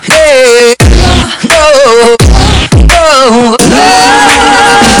Hey, oh, oh,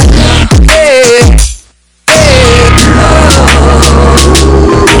 hey,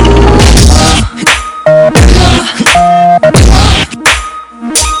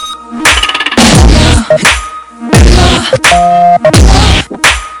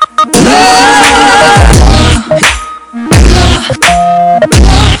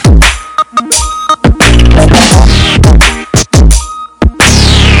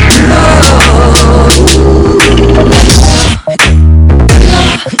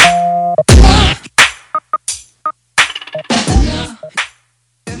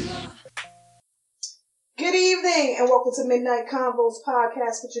 Good evening and welcome to Midnight Convos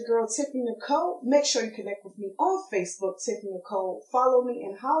podcast with your girl Tiffany Nicole. Make sure you connect with me on Facebook, Tiffany Nicole. Follow me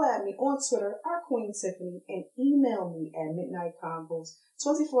and holler at me on Twitter, our Queen Tiffany, and email me at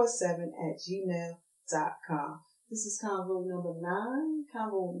midnightconvos247@gmail.com. This is convo number 9,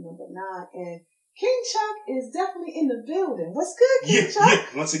 and King Chuck is definitely in the building. What's good, King Chuck?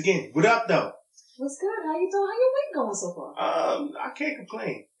 Yeah, once again, what up though? What's good? How you doing? How your week going so far? I can't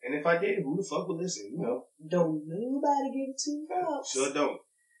complain. And if I did, who the fuck would listen, you know? Don't nobody give 2 fucks. Sure don't.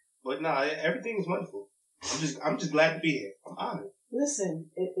 But nah, everything is wonderful. I'm just glad to be here. I'm honored. Listen,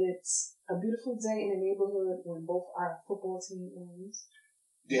 it's a beautiful day in the neighborhood when both our football team wins.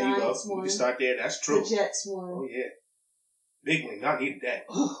 There you go. Giants won. We can start there. That's true. The Jets won. Oh yeah. Big win. Y'all needed that.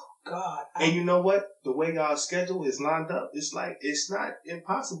 Oh God. And you know what? The way y'all schedule is lined up, it's like it's not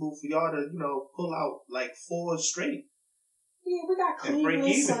impossible for y'all to, pull out like 4 straight. Yeah, we got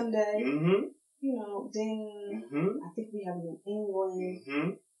Cleveland Sunday. Mm-hmm. Then Mm-hmm. I think we have New England.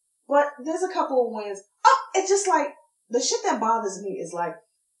 Mm-hmm. But there's a couple of wins. Oh, it's just like the shit that bothers me is like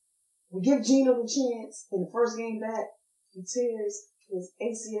we give Geno the chance in the first game back. He tears his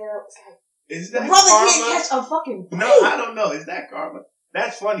ACL. It's like is that the brother karma? can't catch a fucking break. No, I don't know. Is that karma?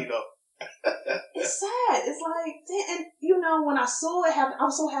 That's funny though. It's sad. It's like, and when I saw it happen, I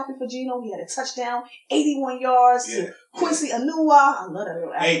was so happy for Geno. He had a touchdown, 81 yards to Quincy Enunwa. I love that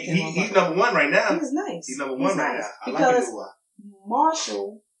little Hey, he's number 1 right now. He's nice. He's number 1 right now. I because like Enunwa.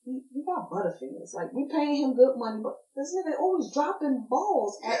 Marshall, he got butterfingers. Like, we paying him good money, but this nigga always dropping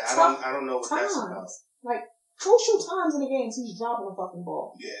balls at tough I don't know what times. that's about. Like, crucial times in the games, he's dropping a fucking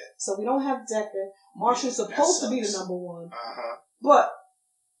ball. Yeah. So we don't have Decker. Marshall's supposed to be the number 1. Uh-huh. But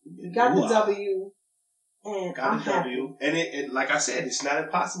we got the W. And I'm happy. And it, like I said, it's not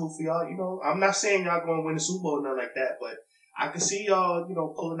impossible for y'all. I'm not saying y'all going to win the Super Bowl or nothing like that, but I can see y'all,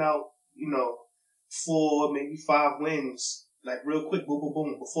 pulling out, 4, maybe 5 wins, like real quick, boom, boom,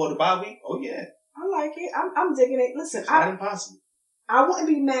 boom, before the bye week. Oh yeah, I like it. I'm digging it. Listen, it's not impossible. I wouldn't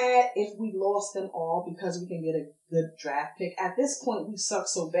be mad if we lost them all because we can get a good draft pick. At this point, we suck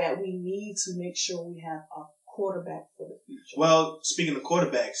so bad. We need to make sure we have a quarterback for the future. Well, speaking of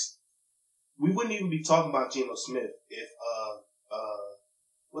quarterbacks, we wouldn't even be talking about Geno Smith if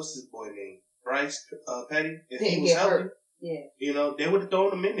what's his boy name? Bryce Petty? If he was healthy. Yeah. They would have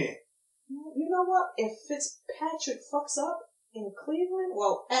thrown him in there. You know what? If Fitzpatrick fucks up in Cleveland,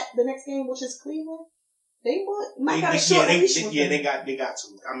 well, at the next game, which is Cleveland, they might got a short leash with them. They got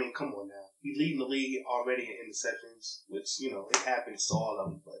to. I mean, come on now. He's leading the league already in interceptions, which, it happens to all of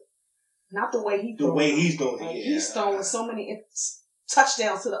them, but not the way he's doing it. Like, he's throwing so many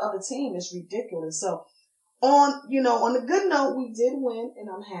touchdowns to the other team. It's ridiculous. So, on the good note, we did win, and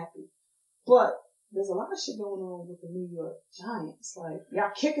I'm happy. But there's a lot of shit going on with the New York Giants. Like,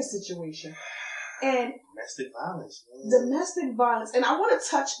 y'all kicker situation. And domestic violence, man. Domestic violence. And I want to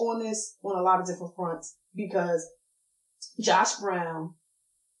touch on this on a lot of different fronts because Josh Brown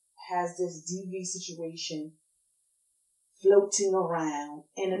has this DV situation floating around.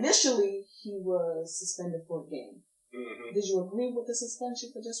 And initially, he was suspended for a game. Mm-hmm. Did you agree with the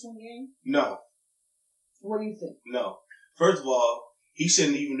suspension for just 1 game? No. What do you think? No. First of all, he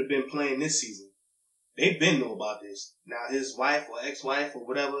shouldn't even have been playing this season. They've been know about this. Now, his wife or ex-wife or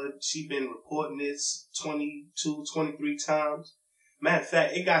whatever, she been reporting this 22, 23 times. Matter of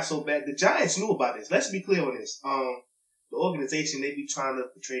fact, it got so bad. The Giants knew about this. Let's be clear on this. The organization, they be trying to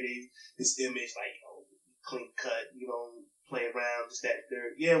portray this image like, clean cut, play around, this, that,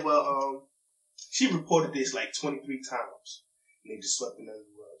 third. Yeah, well, she reported this like 23 times. And they just swept it under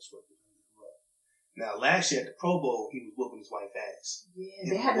the rug. Now, last year at the Pro Bowl, he was whooping his wife's ass. Yeah,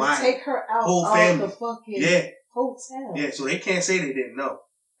 they had to take her out of the fucking hotel. Yeah, so they can't say they didn't know.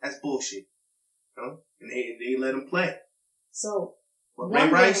 That's bullshit. And they let him play. So, Ray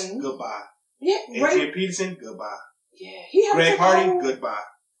Rice, goodbye. Yeah, Adrian Peterson, goodbye. Yeah, he had Greg Hardy, goodbye.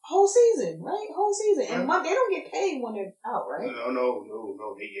 Whole season, right? Whole season. And they don't get paid when they're out, right? No.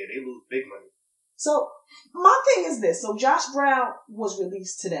 They lose big money. So my thing is this. So Josh Brown was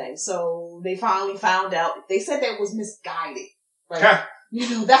released today. So they finally found out. They said that it was misguided. Right?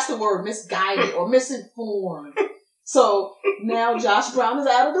 That's the word, misguided or misinformed. So now Josh Brown is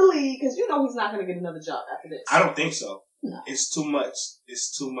out of the league because he's not going to get another job after this. I don't think so. No. It's too much.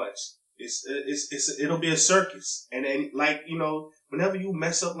 It'll be a circus. And then, whenever you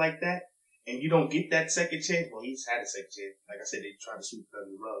mess up like that and you don't get that second chance, well, he's had a second chance. Like I said, they try to sweep it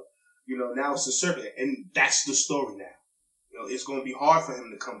under the rug. Now it's a circus. And that's the story now. It's going to be hard for him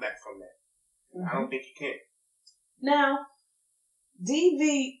to come back from that. Mm-hmm. I don't think he can. Now,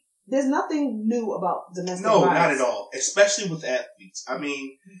 DV, there's nothing new about domestic violence. No, not at all. Especially with athletes. I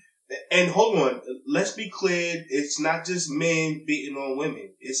mean, and hold on, let's be clear. It's not just men beating on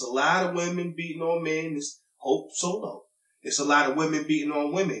women. It's a lot of women beating on men. It's Hope Solo. It's a lot of women beating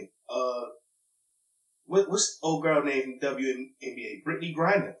on women. What's the old girl name in WNBA? Brittany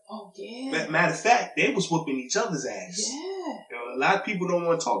Griner. Oh, yeah. Matter of fact, they was whooping each other's ass. Yeah. A lot of people don't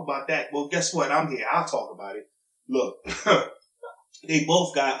want to talk about that. Well, guess what? I'm here. I'll talk about it. Look, they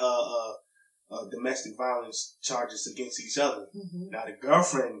both got domestic violence charges against each other. Mm-hmm. Now, the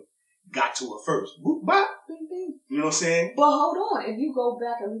girlfriend got to her first. Boop, bop. Bing, bing. You know what I'm saying? But hold on. If you go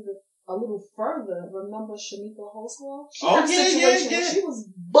back a little further, remember Shamika Holswell? She had a situation where she was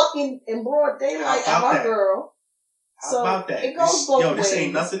bucking in broad daylight at her girl. How about that? It goes both ways. This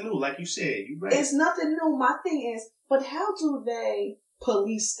ain't nothing new, like you said. You right. It's nothing new. My thing is, but how do they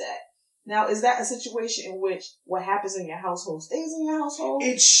police that? Now, is that a situation in which what happens in your household stays in your household?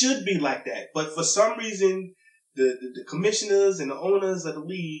 It should be like that. But for some reason, the commissioners and the owners of the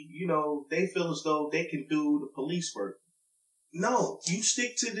league, they feel as though they can do the police work. No, you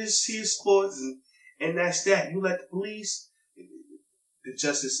stick to this here sport and that's that. You let the police, the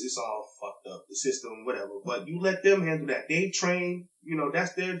justice is all fucked up, the system, whatever. But you let them handle that. They train,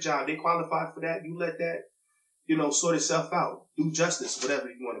 that's their job. They qualified for that. You let that, sort itself out. Do justice, whatever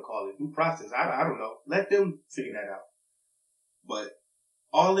you want to call it. Do process. I don't know. Let them figure that out. But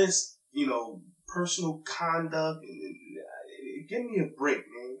all this, personal conduct, give me a break,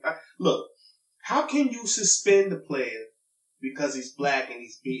 man. Look, how can you suspend a player because he's black and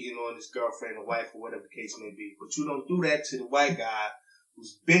he's beating on his girlfriend or wife or whatever the case may be, but you don't do that to the white guy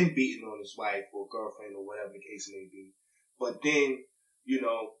who's been beating on his wife or girlfriend or whatever the case may be. But then,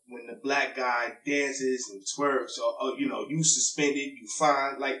 when the black guy dances and twerks or you suspended, you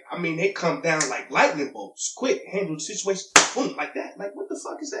fine. They come down like lightning bolts. Quick, handle the situation, boom, like that. Like, what the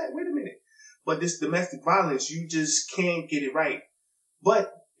fuck is that? Wait a minute. But this domestic violence, you just can't get it right.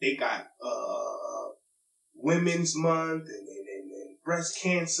 But they got Women's Month and Breast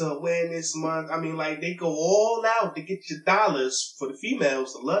Cancer Awareness Month. They go all out to get your dollars for the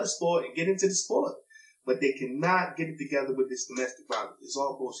females to love the sport and get into the sport. But they cannot get it together with this domestic violence. It's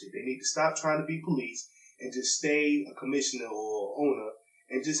all bullshit. They need to stop trying to be police and just stay a commissioner or owner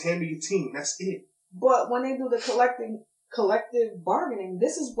and just handle your team. That's it. But when they do the collective bargaining,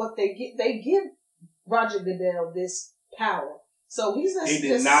 this is what they get. They give Roger Goodell this power. So they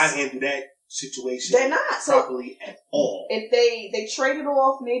did not handle that situation they're not properly at all. If they traded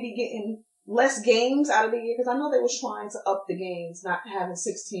off maybe getting less games out of the year, because I know they was trying to up the games, not having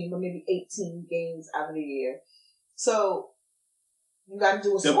 16 but maybe 18 games out of the year. So you got to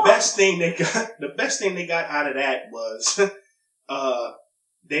do a swap. The best thing they got out of that was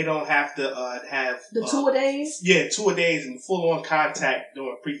they don't have to have the 2-a-days. Yeah, 2-a-days and full on contact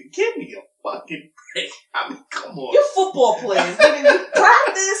during preseason. Give me a fucking break. Come on. You're football players. You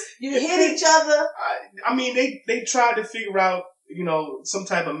practice, you hit each other. They tried to figure out, some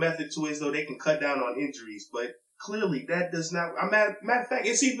type of method to it so they can cut down on injuries, but clearly that does not. Matter of fact,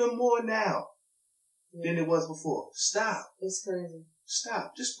 it's even more now than it was before. Stop. It's crazy.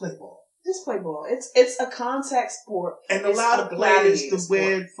 Stop. Just play ball. Just play ball. It's a contact sport. And allow the players to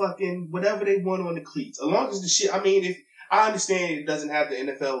wear fucking whatever they want on the cleats. As long as the shit, if I understand it doesn't have the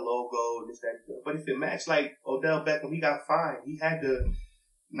NFL logo, this, that, but if it matched like Odell Beckham, he got fined. He had the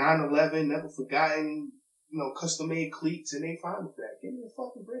 9/11, never forgotten, custom-made cleats, and they fined him for that. Give me a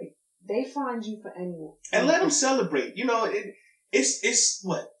fucking break. They find you for anyone. And let them celebrate. It's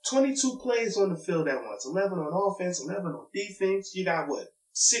what? 22 players on the field at once. 11 on offense, 11 on defense. You got what?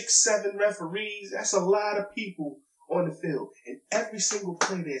 6, 7 referees. That's a lot of people on the field. And every single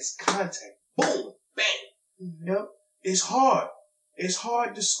play there's contact. Boom, bang. Mm-hmm. Yep. It's hard. It's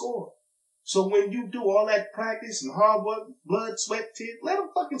hard to score. So when you do all that practice and hard work, blood, sweat, tears, let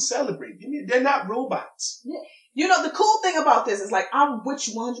them fucking celebrate. They're not robots. Yeah. You know, the cool thing about this is like, I'm with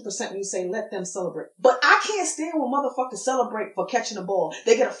you 100% when you say let them celebrate. But I can't stand when motherfuckers celebrate for catching the ball.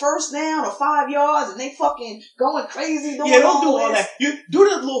 They get a first down or 5 yards and they fucking going crazy. Yeah, don't do all that. You do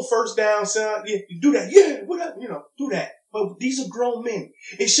that little first down, son. Yeah, you do that. Yeah, what up? You know, do that. But these are grown men.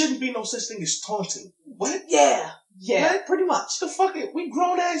 It shouldn't be no such thing as taunting. What? Yeah. Yeah, What? pretty much. The fuck it? We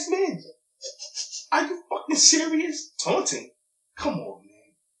grown ass men. Are you fucking serious? Taunting? Come on,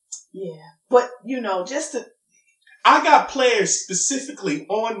 man. Yeah. But, you know, just to... I got players specifically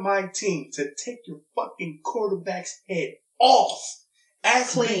on my team to take your fucking quarterback's head off.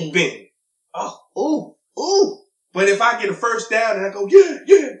 Ask Clean. Big Ben. Oh, ooh. But if I get a first down and I go,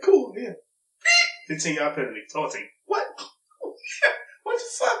 yeah, cool, yeah. 15-yard penalty, taunting. What? What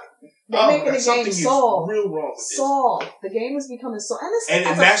the fuck? They're making the game soft. Real wrong with this. Soft. The game is becoming soft.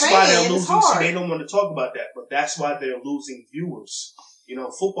 And that's why they're losing. See, they don't want to talk about that, but that's why they're losing viewers. You know,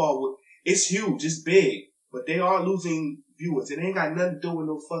 football, it's huge, it's big, but they are losing viewers. It ain't got nothing to do with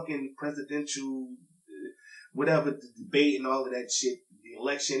no fucking presidential, whatever, the debate and all of that shit, the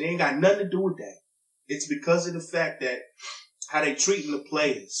election. It ain't got nothing to do with that. It's because of the fact that how they treating the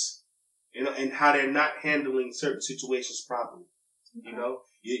players, you know, and how they're not handling certain situations properly. You know,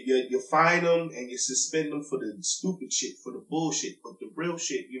 you fine them and you suspend them for the stupid shit, for the bullshit, but the real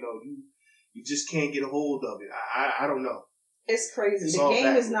shit, you know, you just can't get a hold of it. I don't know. It's crazy. It's the all game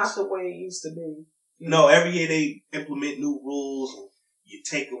backwards. is not the way it used to be. No, every year they implement new rules. And you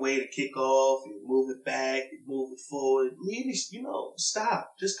take away the kickoff, you move it back, you move it forward. Leave it, you know,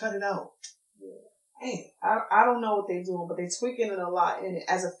 stop. Just cut it out. Hey, I don't know what they're doing, but they're tweaking it a lot. And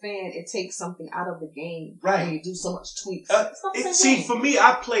as a fan, it takes something out of the game. Right. When you do so much tweaks. It's not the same See, game. for me,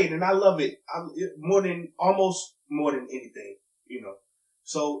 I played and I love it. Almost more than anything, you know.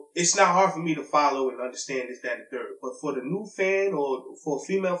 So it's not hard for me to follow and understand this, that, and the third. But for the new fan or for a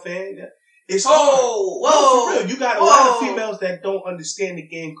female fan, it's hard. Whoa. No, for real. You got a lot of females that don't understand the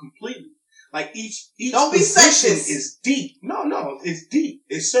game completely. Like each Don't be position sexist. is deep. No, it's deep.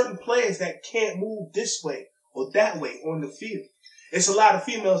 It's certain players that can't move this way or that way on the field. It's a lot of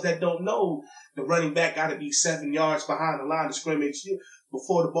females that don't know the running back got to be 7 yards behind the line of scrimmage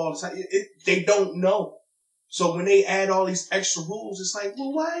before the ball is out. They don't know. So when they add all these extra rules, it's like,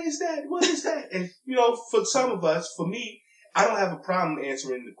 well, why is that? What is that? And, you know, for some of us, for me, I don't have a problem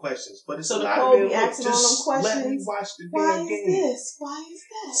answering the questions. But it's So a the lot Cole of them, be look, asking all them just let me questions? watch the Why damn is game. this? Why is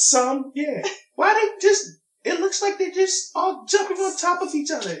that? Some, yeah. Why they just, it looks like they're just all jumping on top of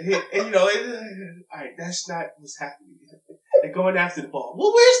each other. And, you know, all right, that's not what's happening. They're going after the ball.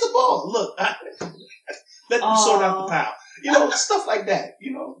 Well, where's the ball? Look, let them sort out the pile. You know, stuff like that,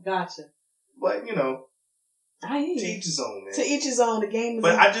 you know. Gotcha. But, you know, I hear to you. each his own, man. To each his own. The game is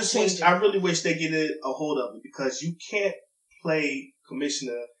But I just changing. I really wish they get a hold of it because you can't play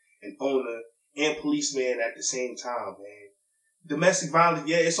commissioner and owner and policeman at the same time, man. Domestic violence,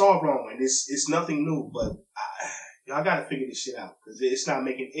 yeah, it's all wrong and it's nothing new, but y'all gotta figure this shit out because it's not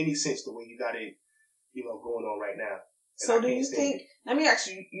making any sense the way you got it, you know, going on right now. And So I do can't you stand think, let me ask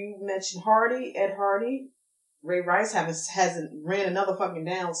you, you mentioned Ed Hardy, Ray Rice hasn't ran another fucking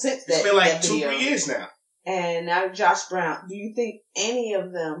down since that. It's been like that 2-3 video. years now. And now Josh Brown. Do you think any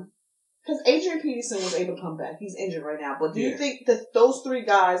of them, because Adrian Peterson was able to come back. He's injured right now. But do you think that those three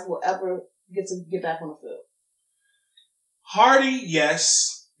guys will ever get back on the field? Hardy,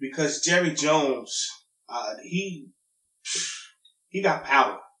 yes, because Jerry Jones, he got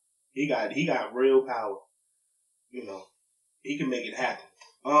power. He got real power. You know, he can make it happen.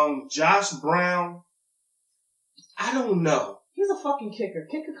 Josh Brown, I don't know. He's a fucking kicker.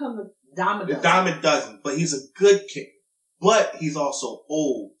 Kicker come to dime a The dozen. dime a dozen, but he's a good kicker. But he's also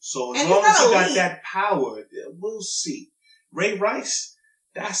old. So as And long he's as he not got elite. that power, we'll see. Ray Rice,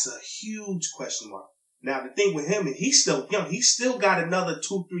 that's a huge question mark. Now, the thing with him is he's still young. He's still got another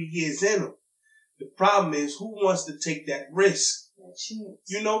 2-3 years in him. The problem is who wants to take that risk? That chance.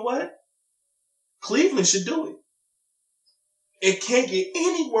 You know what? Cleveland should do it. It can't get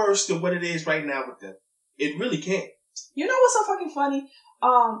any worse than what it is right now with them. It really can't. You know what's so fucking funny?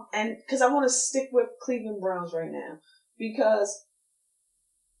 And because I want to stick with Cleveland Browns right now. Because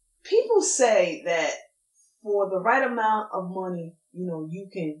people say that for the right amount of money, you know, you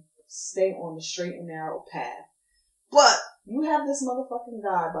can stay on the straight and narrow path. But you have this motherfucking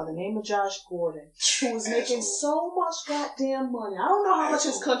guy by the name of Josh Gordon who is making so much goddamn money. I don't know how much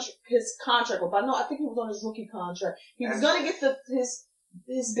his contract was, but I think he was on his rookie contract. He was going to get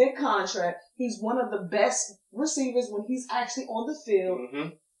his big contract. He's one of the best receivers when he's actually on the field. Mm-hmm.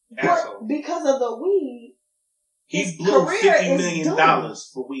 But because of the weed, he blew career $50 is million done.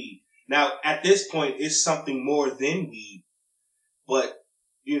 for weed. Now, at this point, it's something more than weed. But,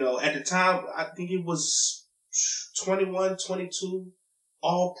 you know, at the time, I think it was 21, 22,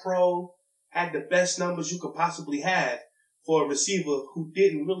 all pro, had the best numbers you could possibly have for a receiver who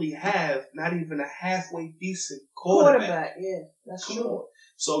didn't really have not even a halfway decent quarterback. Yeah, that's Come true. on.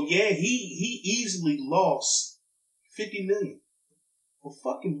 So yeah, he easily lost $50 million for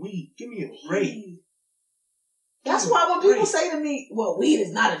fucking weed. Give me a break. That's why when people say to me, well, weed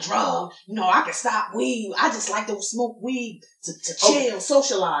is not a drug. No, I can stop weed. I just like to smoke weed to chill,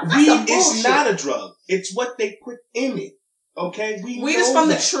 socialize. That's Weed is bullshit. not a drug. It's what they put in it. Okay? Weed is from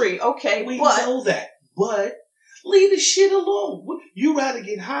the tree. Okay, We but know that. But leave the shit alone. You rather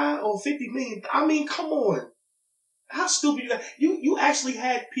get high on $50 million. I mean, come on. How stupid you actually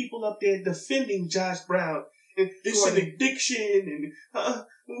had people up there defending Josh Brown. And it's an addiction,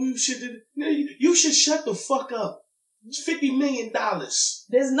 and you should shut the fuck up. It's $50 million.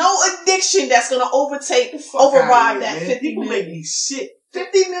 There's no addiction that's gonna override that 50 People million. make me sick.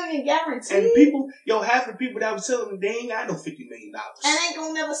 50 million guaranteed. And people, half the people that was telling them they ain't got no $50 million. And ain't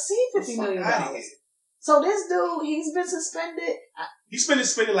gonna never see $50 million. Outta here. So this dude, he's been suspended. He's been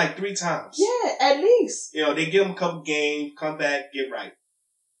suspended like 3 times. Yeah, at least. They give him a couple games, come back, get right.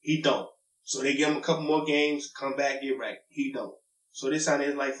 He don't. So they give him a couple more games, come back, get right. He don't. So this time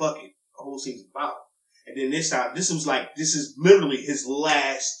they're like, fuck it. The whole season's about. And then this time, this is literally his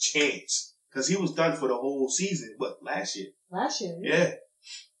last chance. Cause he was done for the whole season. Last year? Last year, yeah.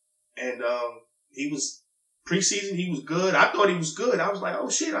 And, he was, preseason, he was good. I thought he was good. I was like, oh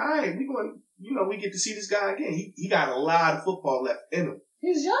shit, alright, we get to see this guy again. He got a lot of football left in him.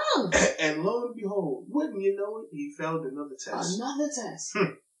 He's young. And lo and behold, wouldn't you know it, he failed another test. Another test.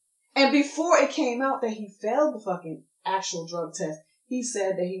 And before it came out that he failed the fucking actual drug test, he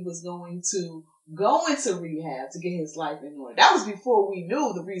said that he was going to go into rehab to get his life in order. That was before we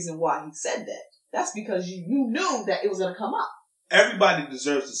knew the reason why he said that. That's because you knew that it was going to come up. Everybody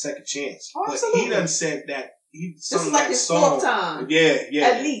deserves a second chance. Oh, but absolutely. he done said that. He sung This is like that his song. 4th time. Yeah.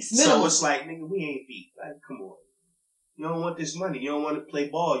 At least. Minimum. So it's like, nigga, we ain't beat. Like, come on. You don't want this money. You don't want to play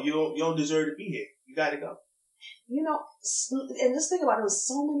ball. You don't deserve to be here. You gotta go. And just think about it, there was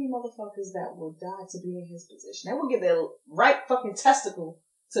so many motherfuckers that would die to be in his position. They would give their right fucking testicle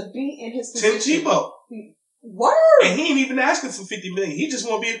to be in his position. Tim Tebow. Word! And he ain't even asking for $50 million. He just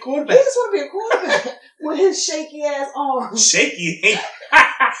want to be a He quarterback. just want to be a quarterback with his shaky ass arms. Shaky ain't.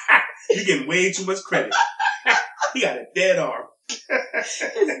 You getting way too much credit. He got a dead arm.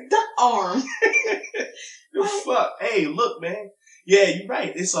 His duck arm. The fuck? Hey, look, man. Yeah, you're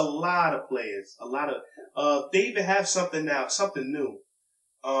right. It's a lot of players. A lot of, they even have something now, something new.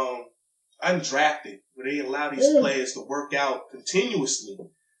 Undrafted, where they allow these players to work out continuously,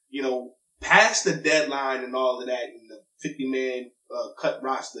 past the deadline and all of that, and the 50-man, cut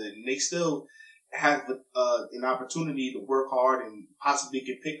roster, and they still have, an opportunity to work hard and possibly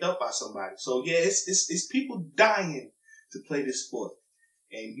get picked up by somebody. So yeah, it's people dying to play this sport,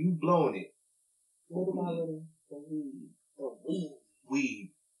 and you blowing it. Little by little, the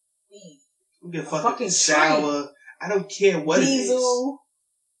weed. You get fucking fucking sour. I don't care what Diesel.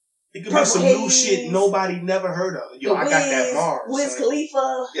 it could be some new shit nobody never heard of. Yo, I got that Mars. Wiz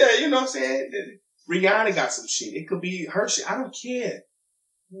Khalifa. Yeah, you know what I'm saying? Rihanna got some shit. It could be her shit. I don't care.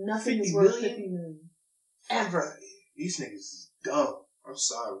 Nothing 50 is worth million? 50 million. Ever. These niggas is dumb. I'm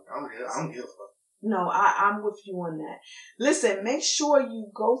sorry. I don't give a fuck. No, I'm with you on that. Listen, make sure you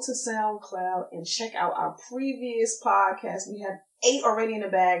go to SoundCloud and check out our previous podcast. We have 8 already in the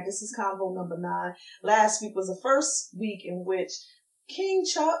bag. This is Convo number 9. Last week was the first week in which King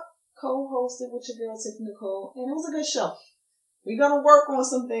Chuck co-hosted with your girl Tiffany Nicole, and it was a good show. We're gonna work on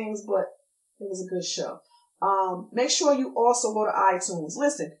some things, but it was a good show. Make sure you also go to iTunes.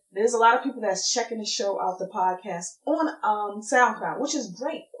 Listen, there's a lot of people that's checking the show out, the podcast, on SoundCloud, which is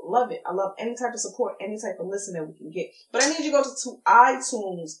great. Love it. I love any type of support, any type of listen that we can get. But I need you to go to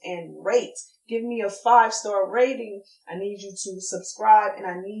iTunes and rate. Give me a 5-star rating. I need you to subscribe, and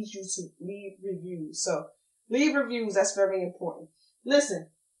I need you to leave reviews. So leave reviews. That's very important. Listen,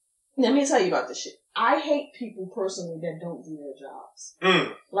 let me tell you about this shit. I hate people personally that don't do their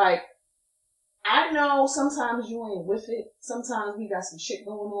jobs. Like, I know sometimes you ain't with it. Sometimes we got some shit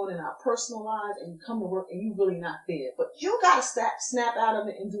going on in our personal lives, and you come to work and you really not there. But you gotta snap out of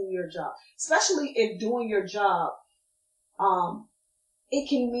it and do your job. Especially if doing your job, it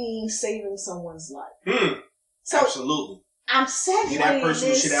can mean saving someone's life. So absolutely. I'm segueing Leave that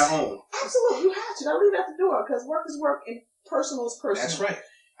personal shit at home. Absolutely, you have to. Gotta leave it at the door, because work is work and personal is personal. That's right.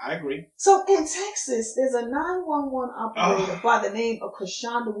 I agree. So in Texas, there's a 911 operator by the name of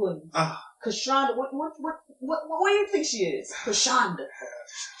Krishanda Williams. Krishanda, what do you think she is? Krishanda.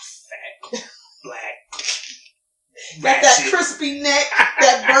 Fat, black, Got that crispy neck,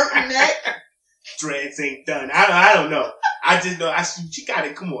 that burnt neck. dreads ain't done. I don't know. I just know she got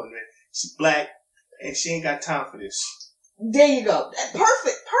it. Come on, man. She's black and she ain't got time for this. There you go.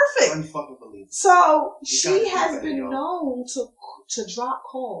 Perfect. Unfucking So You she gotta do has better, been yo. known to drop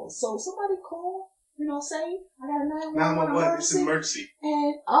calls. So somebody call, say, I got a 911 911. It's an emergency. emergency.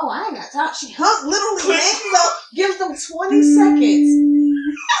 And, I ain't got time. She literally Click. hangs up, gives them 20 seconds.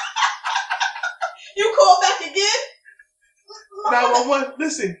 You call back again? 911.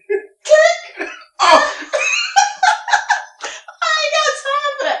 Listen. Click. Oh. I ain't got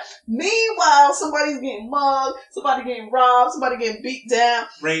time for that. Meanwhile, somebody's getting mugged, somebody getting robbed, somebody getting beat down.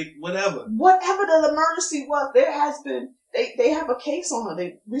 Rape. Whatever. Whatever the emergency was, there has been, they have a case on her.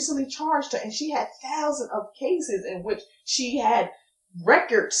 They recently charged her, and she had thousands of cases in which she had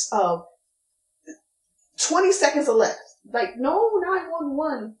records of 20 seconds or less. Like, no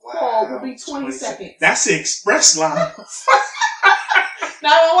 911 call will be 20 seconds. That's the express line. 911,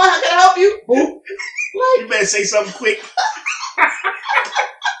 how can I help you? Boop. You better say something quick.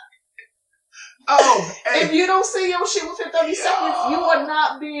 Oh, hey. If you don't see your shit within 30 seconds, you are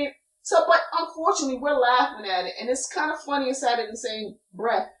not being... So, but unfortunately, we're laughing at it. And it's kind of funny and sad in the same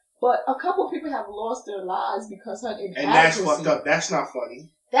breath. But a couple of people have lost their lives because of inaccuracy. And that's fucked up. That's not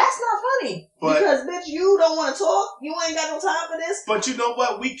funny. That's not funny. But, because, bitch, you don't want to talk. You ain't got no time for this. But you know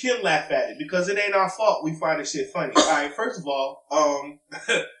what? We can laugh at it because it ain't our fault we find this shit funny. All right, first of all,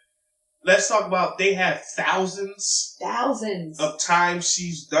 let's talk about they have thousands of times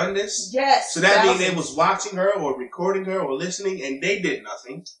she's done this. Yes. So that means they was watching her or recording her or listening and they did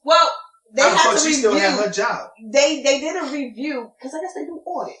nothing. Well, they had to review. She still had her job. They did a review because I guess they do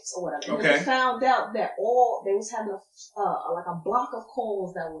audits or whatever. Okay. And they found out that they was having a block of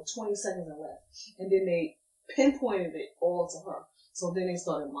calls that were 20 seconds or less, and then they pinpointed it all to her. So then they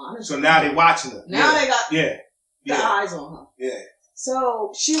started monitoring. So now they watching her. Now they got the eyes on her. Yeah.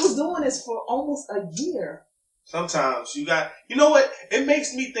 So she was doing this for almost a year. Sometimes you know what? It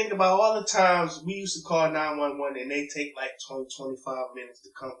makes me think about all the times we used to call 911 and they take like 20, 25 minutes to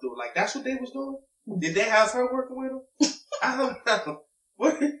come through. Like, that's what they was doing? Did they have her working with them? I don't know.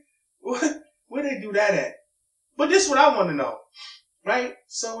 Where they do that at? But this is what I want to know. Right?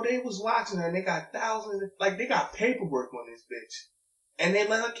 So they was watching her and they got thousands, like they got paperwork on this bitch. And they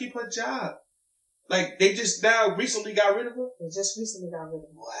let her keep her job. Like, they just now recently got rid of her? They just recently got rid of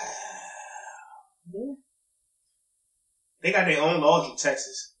her. Wow. Yeah. They got their own laws in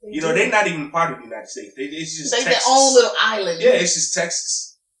Texas. They're not even part of the United States. It's just Texas. Their own little island. Yeah, it's just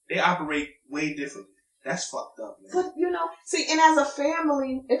Texas. They operate way differently. That's fucked up, man. But, see, and as a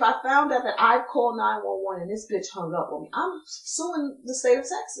family, if I found out that I called 911 and this bitch hung up on me, I'm suing the state of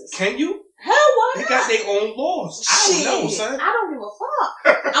Texas. Can you? Hell, why They not? got their own laws. I don't know, son. I don't give a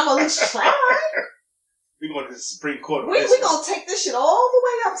fuck. I'm at least trying. We're going to the Supreme Court. We're going to take this shit all the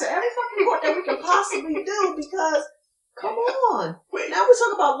way up to every fucking court that we can possibly do because, come on. Wait. Now we're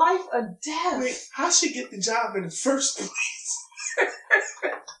talking about life or death. Wait, how'd she get the job in the first place?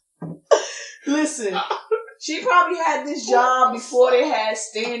 Listen, she probably had this job before they had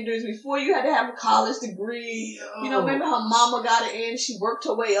standards, before you had to have a college degree. Yo. Maybe her mama got it in, she worked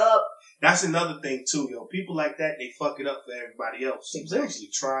her way up. That's another thing, too, yo. People like that, they fuck it up for everybody else. Who's actually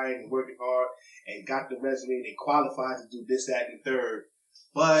trying and working hard and got the resume, they qualified to do this, that, and the third.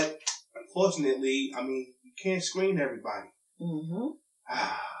 But, unfortunately, you can't screen everybody. Mm-hmm.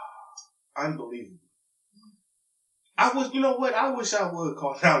 Unbelievable. You know what? I wish I would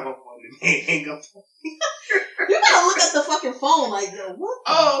call 911 and they hang up on me. You gotta look at the fucking phone like, yo,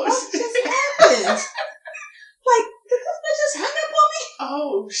 what just happened? Like, did this bitch just hang up on me?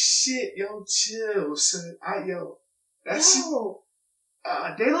 Oh, shit. Yo, chill, son.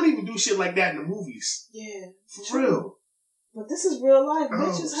 They don't even do shit like that in the movies. Yeah. For real. But this is real life. Oh,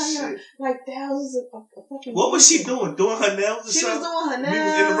 Bitches hang up like thousands of fucking What was she doing? Doing her nails or She something? was doing her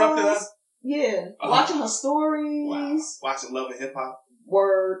nails. We was interrupting her? Yeah. Watching her stories. Wow. Watching Love and Hip Hop?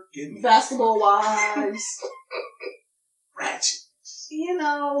 Word. Give me Basketball Wives. Ratchet.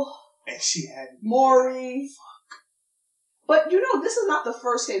 And she had Maury. But this is not the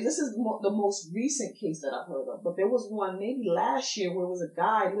first case. This is the most recent case that I've heard of. But there was one maybe last year where it was a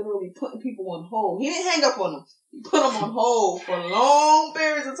guy literally putting people on hold. He didn't hang up on them. He put them on hold for long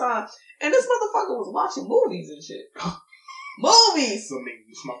periods of time. And this motherfucker was watching movies and shit. Movies! So maybe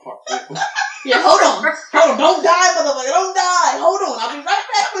it's my part. Yeah, hold on. Don't die, motherfucker. Don't die. Hold on. I'll be right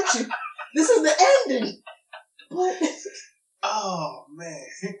back with you. This is the ending. But... Oh, man.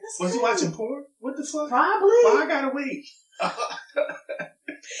 Was he watching porn? What the fuck? Probably. Why I gotta wait?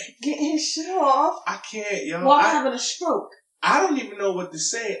 Getting his shit off. I can't, yo. While having a stroke. I don't even know what to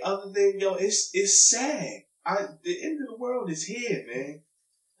say other than, yo, it's sad. The end of the world is here, man.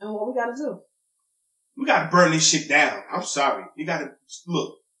 And what we gotta do? We gotta burn this shit down. I'm sorry. You gotta,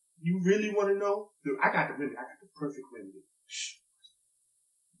 look, you really wanna know? Look, I got the remedy. I got the perfect remedy. Shh.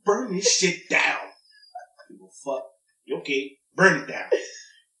 Burn this shit down. People fuck. Okay, burn it down.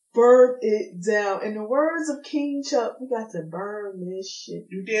 Burn it down. In the words of King Chuck, we got to burn this shit.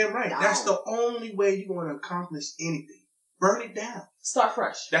 You damn right. down. That's the only way you're gonna accomplish anything. Burn it down. Start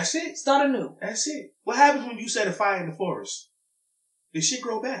fresh. That's it. Start anew. That's it. What happens when you set a fire in the forest? This shit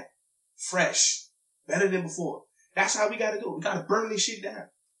grow back. Fresh. Better than before. That's how we gotta do it. We gotta burn this shit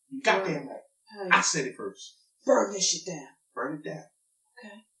down. You goddamn right. Hey, I said it first. burn this shit down. Burn it down.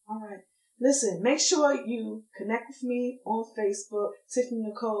 Okay. All right. Listen, make sure you connect with me on Facebook, Tiffany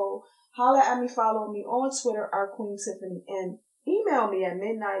Nicole. Holler at me, follow me on Twitter, our Queen Tiffany, and email me at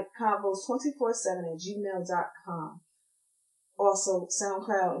midnightconvos247@gmail.com. Also,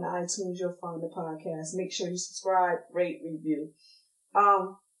 SoundCloud and iTunes, you'll find the podcast. Make sure you subscribe, rate, review.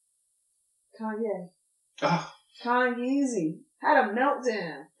 Kanye. Kanyeezy had a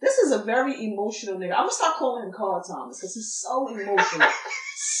meltdown. This is a very emotional nigga. I'm gonna start calling him Carl Thomas because he's so emotional.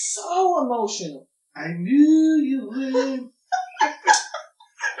 So emotional. I knew you would.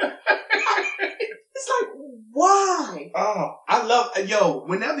 It's like, why? Oh,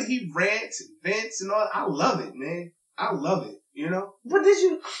 whenever he rants and vents and all, I love it, man. I love it, you know? But do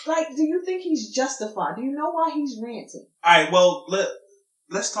you think he's justified? Do you know why he's ranting? Alright, well,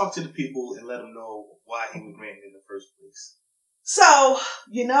 let's talk to the people and let them know why he was ranting in the first place. So,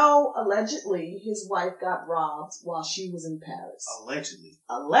 allegedly, his wife got robbed while she was in Paris.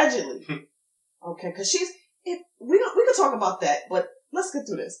 Allegedly. Okay, because we could talk about that, but let's get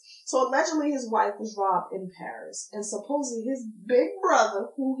through this. So allegedly his wife was robbed in Paris, and supposedly his big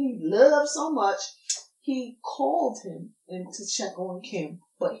brother, who he loved so much, he called him to check on Kim,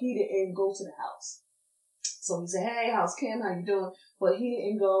 but he didn't go to the house. So he said, "Hey, how's Kim? How you doing?" But he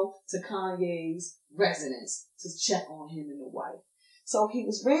didn't go to Kanye's residence to check on him and the wife. So he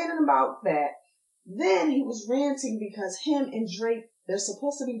was ranting about that. Then he was ranting because him and Drake, they're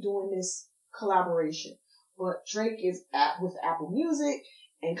supposed to be doing this collaboration. But Drake is with Apple Music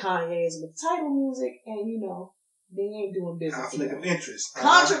and Kanye is with Tidal Music, and they ain't doing business. Conflict of interest.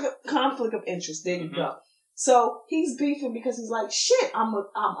 Conflict of interest. There you go. So he's beefing because he's like, shit, I'm a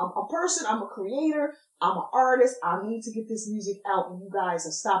person, I'm a creator, I'm an artist, I need to get this music out, and you guys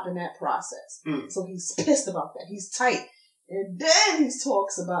are stopping that process. So he's pissed about that. He's tight. And then he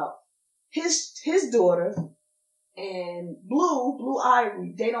talks about his daughter and Blue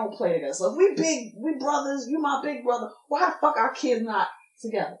Ivy, they don't play together. So if we brothers, you my big brother, why the fuck our kids not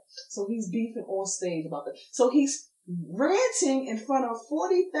together? So he's beefing on stage about that. So he's ranting in front of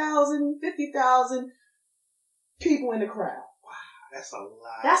 40,000, 50,000 people in the crowd. Wow, that's a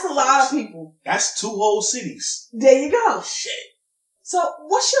lot. That's a lot of people. That's 2 whole cities. There you go. Shit. So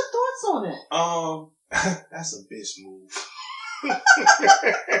what's your thoughts on it? That's a bitch move.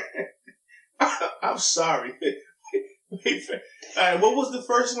 I'm sorry. Alright, what was the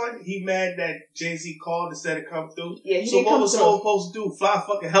first one? He mad that Jay-Z called instead of come through? Yeah, so what was Soul supposed to do? Fly a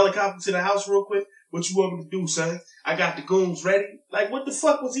fucking helicopter to the house real quick? What you want me to do, son? I got the goons ready. Like, what the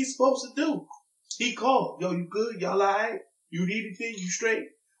fuck was he supposed to do? He called. Yo, you good? Y'all alright? You need anything? You straight?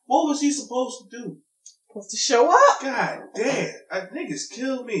 What was he supposed to do? Supposed to show up. God damn. Niggas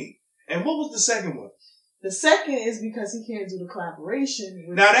killed me. And what was the second one? The second is because he can't do the collaboration.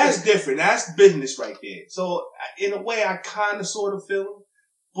 Now that's different. That's business right there. So in a way, I kind of sort of feel him,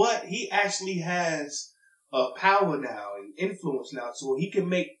 but he actually has power now and influence now, so he can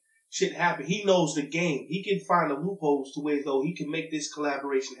make shit happen. He knows the game. He can find the loopholes to where though he can make this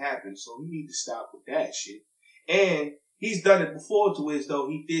collaboration happen. So he need to stop with that shit. And he's done it before to where though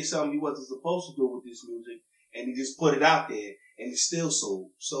he did something he wasn't supposed to do with this music, and he just put it out there, and it's still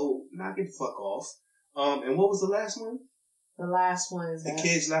sold. So knock it the fuck off. And what was the last one? The last one is the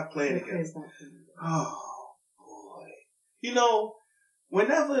kids not playing together. Oh boy!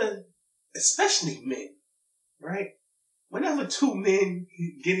 Whenever, especially men, right? Whenever 2 men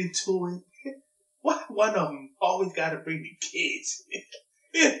get into it, one of them always got to bring the kids.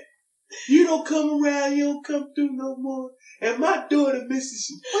 You don't come around, you don't come through no more, and my daughter misses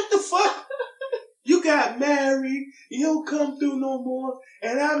you. What the fuck? You got married, you don't come through no more,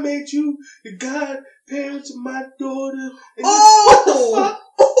 and I made you the godparents of my daughter. And what the fuck?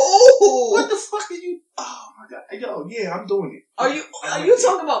 What the fuck are you? Oh my god, yo, yeah, I'm doing it. Are you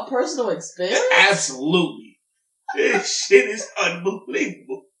talking about personal experience? Absolutely. This shit is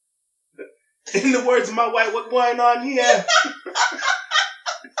unbelievable. In the words of my wife, what's going on here?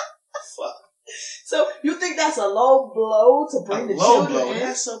 Fuck. So you think that's a low blow to bring the children in?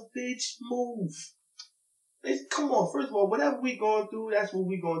 That's a bitch move. Come on, first of all, whatever we going through, that's what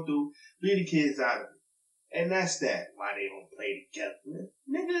we going through. Leave the kids out of it. And that's that. Why they don't play together.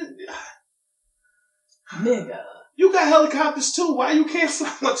 Nigga. You got helicopters too. Why you can't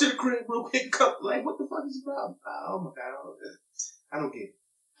fly one to the crib real quick? Like, what the fuck is the problem? Oh my God. I don't get it.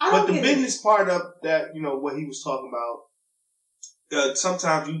 But the business part of that, what he was talking about,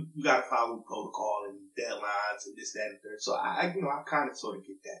 sometimes you gotta follow protocol and deadlines and this, that, and third. So I kind of sort of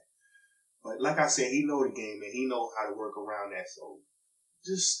get that. But like I said, he know the game and he know how to work around that. So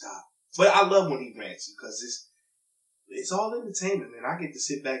just stop. But I love when he rants because it's all entertainment, man. I get to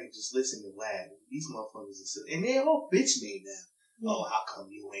sit back and just listen and laugh. These motherfuckers and they're all bitch made now. Oh, how come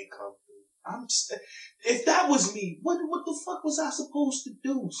you ain't come through? If that was me, what the fuck was I supposed to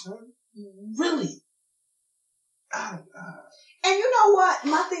do, son? Really? And you know what?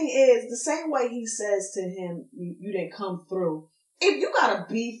 My thing is, the same way he says to him, you didn't come through. If you got a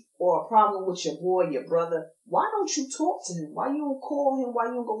beef or a problem with your boy, your brother, why don't you talk to him? Why you don't call him? Why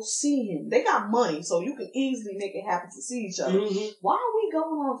you don't go see him? They got money, so you can easily make it happen to see each other. Mm-hmm. Why are we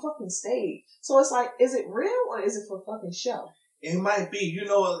going on fucking stage? So it's like, is it real or is it for fucking show? It might be.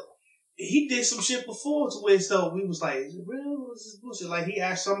 He did some shit before to where we was like, is it real or is this bullshit? Like he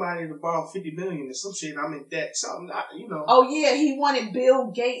asked somebody to borrow $50 million or some shit. I'm in debt. Something, Oh yeah, he wanted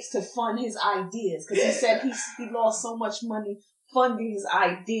Bill Gates to fund his ideas because he said he lost so much money funding his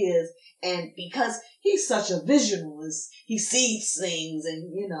ideas, and because he's such a visionalist, he sees things and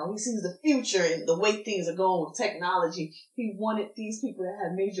he sees the future and the way things are going with technology. He wanted these people that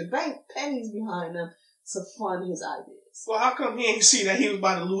had major bank pennies behind them to fund his ideas. Well, how come he ain't see that he was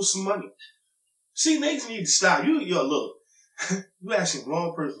about to lose some money? See, niggas need to stop. Look, you asking the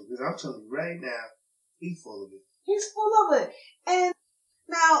wrong person because I'm telling you right now, he's full of it. He's full of it. And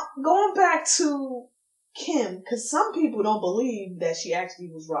now going back to Kim, because some people don't believe that she actually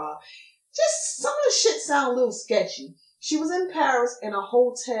was robbed. Just some of the shit sound a little sketchy. She was in Paris in a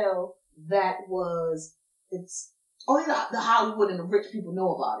hotel that it's only the Hollywood and the rich people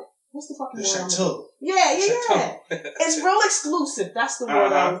know about it. What's the fucking word? The Chateau. Yeah. It's real exclusive. That's the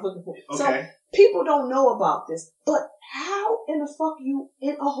word I was looking for. Okay. So people don't know about this. But how in the fuck you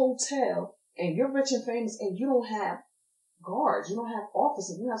in a hotel and you're rich and famous and you don't have guards, you don't have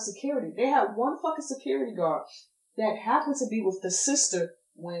officers, you don't have security. They had one fucking security guard that happened to be with the sister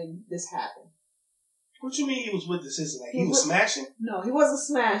when this happened. What you mean he was with the sister? Like he was smashing? No, he wasn't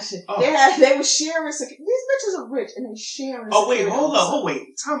smashing. Oh. They were sharing security. These bitches are rich and they sharing. Oh wait, hold up,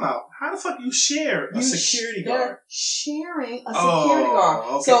 time out. How the fuck you share a security guard? They're sharing a security guard.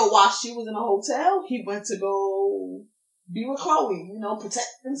 Okay. So while she was in a hotel, he went to go be with Chloe, protect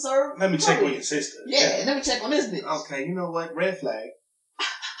and serve. Let me Chloe. check on your sister. Yeah, let me check on this bitch. Okay, you know what? Red flag.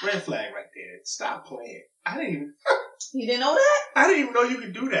 Red flag right there. Stop playing. You didn't know that? I didn't even know you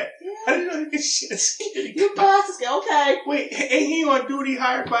could do that. Yeah. I didn't know you could shit a security You passed the scale. Okay. Wait, ain't he on duty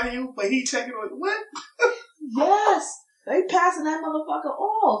hired by you, but he checking on what? Yes. They passing that motherfucker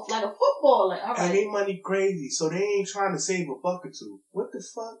off like a football. Like, all right. And they money crazy, so they ain't trying to save a buck or two. What the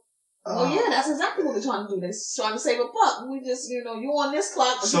fuck? Oh yeah, that's exactly what they're trying to do. They're trying to save a buck. We just, you on this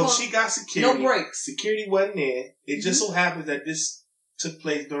clock. But so she got security. No breaks. Security wasn't there. It just so happens that this took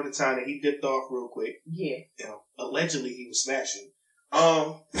place during the time that he dipped off real quick. Yeah. Allegedly he was smashing.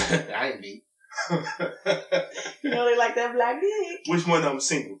 I ain't me. They like that black dick. Which one of them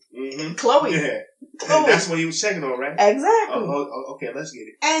single? Mm-hmm. Chloe. Yeah. Chloe. That's what he was checking on, right? Exactly. Okay, let's get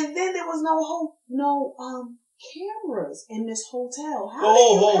it. And then there was no cameras in this hotel.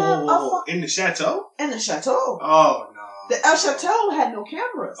 How in the chateau? In the chateau. Oh no. The El Chateau had no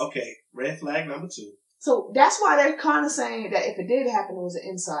cameras. Okay, red flag number 2. So that's why they're kind of saying that if it did happen, it was an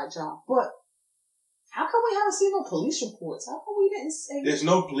inside job. But how come we haven't seen no police reports? How come we didn't say... There's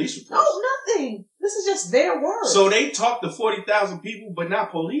no police reports. No, nothing. This is just their word. So they talked to 40,000 people, but not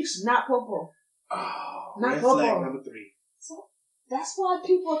police? Not Popo. Oh, not red Popo. flag number 3. So that's why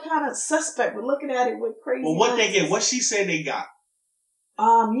people are kind of suspect. We're looking at it with crazy... Well, what they get? What she said they got?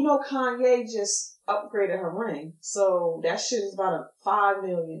 Kanye just upgraded her ring. So that shit is about a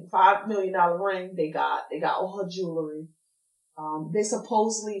 $5 million ring they got. They got all her jewelry. They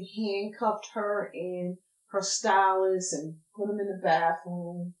supposedly handcuffed her and her stylist and put them in the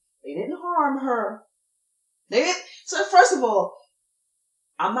bathroom. They didn't harm her. They didn't. So first of all,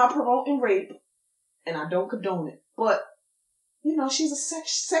 I'm not promoting rape and I don't condone it. But, she's a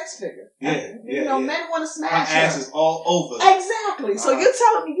sex figure. Yeah. Men want to smash her. Her ass is all over. Exactly. So you're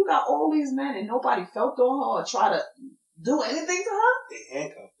telling me you got all these men and nobody felt on her or try to do anything to her? They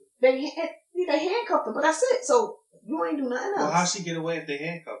handcuffed her. They handcuffed her, but that's it. So you ain't do nothing else. Well, how'd she get away if they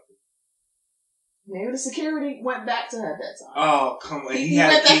handcuffed her? Maybe the security went back to her at that time. Oh, come on. He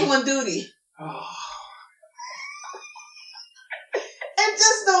went back on duty. Oh. It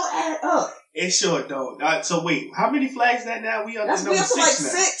just don't add up. It sure don't. So wait, how many flags that now? We up That's to we number up to 6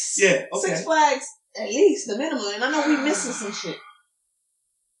 like now. 6. Yeah, okay. 6 flags at least, the minimum. And I know we missing some shit.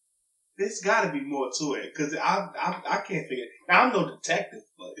 There's got to be more to it because I can't figure it. Now I'm no detective,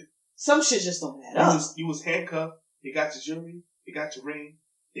 but Some shit just don't add up. you was handcuffed. They got your jewelry. They got your ring.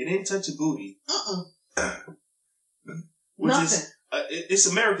 They didn't touch your booty. Which Nothing. is it's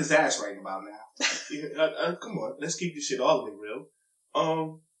America's ass right about now. Come on, let's keep this shit all the way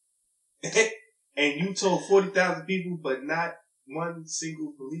real. And you told 40,000 people, but not one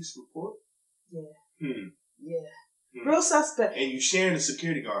single police report. Yeah. Yeah. Hmm. Real suspect. And you sharing a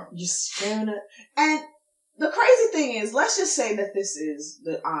security guard. You staring at, and the crazy thing is, let's just say that this is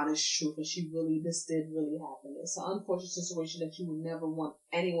the honest truth, and this did really happen. It's an unfortunate situation that you would never want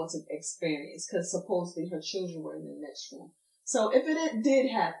anyone to experience, because supposedly her children were in the next room. So if it did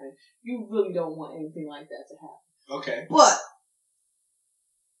happen, you really don't want anything like that to happen. Okay. But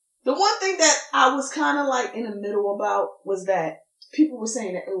the one thing that I was kind of like in the middle about was that people were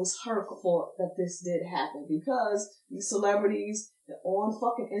saying that it was her fault that this did happen, because these celebrities, they're on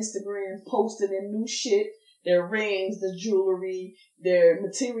fucking Instagram posting their new shit, their rings, their jewelry, their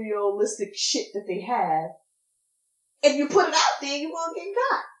materialistic shit that they have. If you put it out there, you're gonna get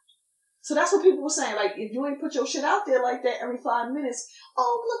got. So that's what people were saying. Like, if you ain't put your shit out there like that every 5 minutes,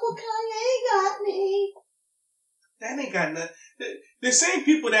 oh, look what Kanye got me. That ain't got nothing. The same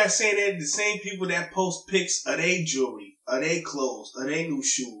people that say that, the same people that post pics of their jewelry, of their clothes, of their new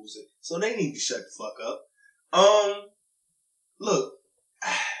shoes. So they need to shut the fuck up. Look,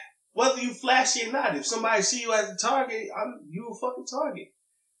 whether you flashy or not, if somebody see you as a target, you a fucking target.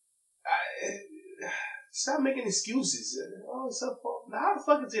 Stop making excuses. Oh, it's her fault. Now, how the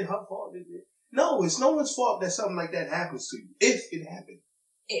fuck is it her fault? No, it's no one's fault that something like that happens to you. If it happened.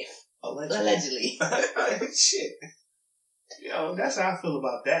 If. Allegedly. Shit. You know, that's how I feel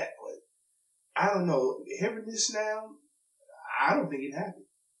about that. But I don't know. Hearing this now, I don't think it happened.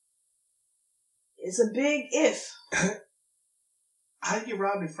 It's a big if. How you get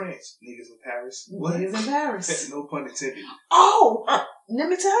robbed in France? Niggas in Paris. What? Niggas in Paris. No pun intended. Oh! Let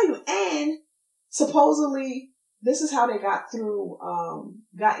me tell you. And supposedly, this is how they got into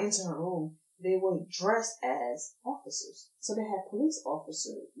her room. They were dressed as officers. So they had police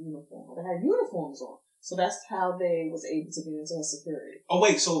officer uniform. They had uniforms on. So that's how they was able to get into her security. Oh,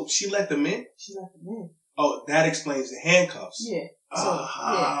 wait. So she let them in? She let them in. Oh, that explains the handcuffs. Yeah. So,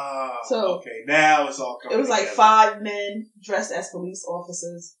 yeah. So, okay. Now it's all coming It was together. like 5 men dressed as police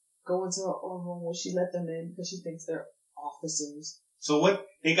officers go into her own room where she let them in because she thinks they're officers. So what?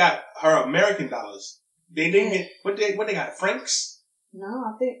 They got her American dollars. They didn't get, what they got, francs? No,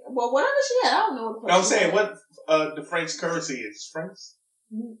 I think, well, whatever she had, I don't know what the fuck I'm she saying, had. what the French currency is? Francs?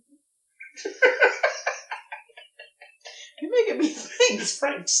 You're making me think. It's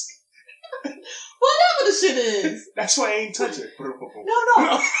Francs. Whatever the shit is. That's why I ain't touch it. No.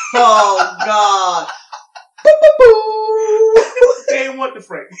 Oh, God. They ain't want the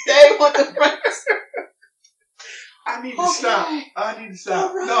Francs. They ain't want the Francs. I need to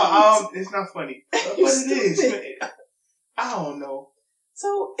stop. Right. No, it's not funny. But You it is. stupid. Man. I don't know.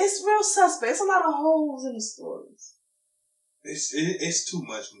 So, it's real suspect. It's a lot of holes in the stories. It's too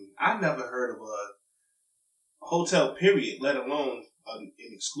much for me. I never heard of a hotel period, let alone an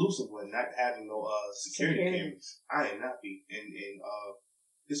exclusive one, not having no security cameras. I am not be. And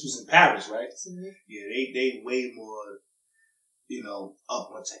this was in Paris, right? Mm-hmm. Yeah, they way more, up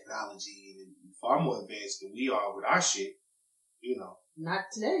on technology and far more advanced than we are with our shit. Not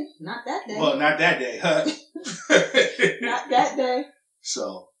today. Not that day. Well, not that day, huh? Not that day.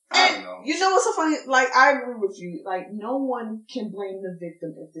 So, I don't know. You know what's so funny? Like, I agree with you. Like, no one can blame the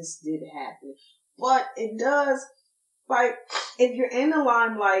victim if this did happen. But it does, like, if you're in the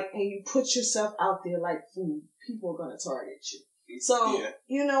limelight and you put yourself out there like food, people are going to target you. So,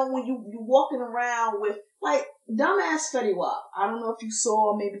 when you walking around with, like, dumbass Fetty Wap. I don't know if you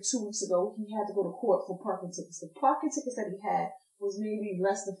saw maybe 2 weeks ago, he had to go to court for parking tickets. The parking tickets that he had was maybe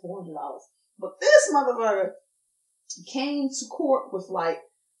less than $400. But this motherfucker came to court with like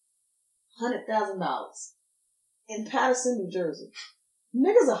 $100,000 in Patterson, New Jersey.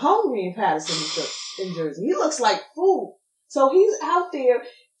 Niggas are hungry in Patterson, in Jersey. He looks like food. So he's out there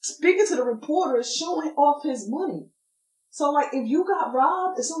speaking to the reporters, showing off his money. So, like, if you got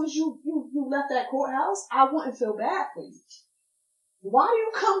robbed as soon as you left that courthouse, I wouldn't feel bad for you. Why do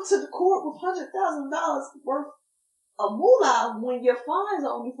you come to the court with $100,000 worth of moolah when your fines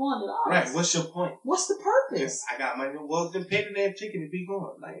are only $400? Right, what's your point? What's the purpose? I got money. Well, then pay the damn ticket and be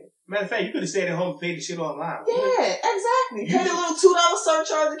gone. Like, matter of fact, you could have stayed at home and paid the shit online. Yeah, exactly. Pay the little $2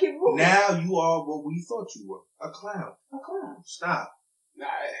 surcharge to keep moving. Now you are what we thought you were. A clown. A clown. Stop. Nah.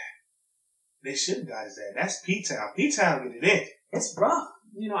 They should have got his ass. That's P-Town. P-Town get it in. It's rough.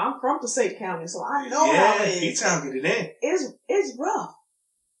 You know, I'm from Passaic County, so I know how Yeah, it is. P-Town get it in. It's rough.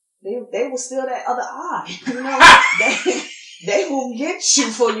 They will steal that other eye. You know, they will get you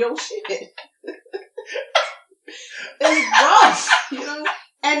for your shit. It's rough, you know.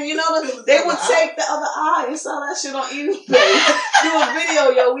 And you know, they would take the other eye and sell that shit on eBay. Do a video,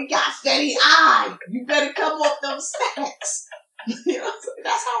 yo, we got Fetty eye. You better come off them stacks. You know,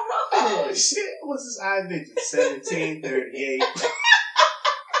 that's how rough Oh, it is. shit. What's his eye digit? 1738.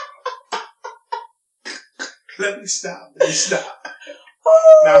 Let me stop.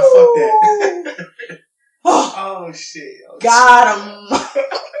 Nah, fuck that. Oh, shit. Oh, Got him.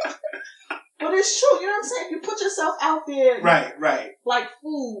 But it's true, you know what I'm saying? You put yourself out there. Right. Like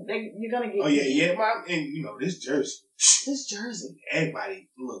food, you're gonna get. Oh, yeah, man. And, you know, this Jersey. This Jersey. Everybody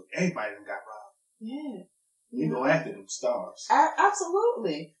done got robbed. Yeah. We go after them stars.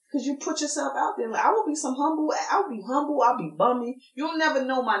 Absolutely. Because you put yourself out there. Like, I'll be humble, I'll be bummy. You'll never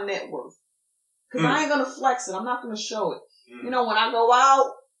know my net worth. Because I ain't gonna flex it. I'm not gonna show it. You know, when I go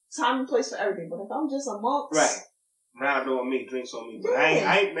out, time and place for everything. But if I'm just amongst. Right. Round on me, drinks on me. But Yeah.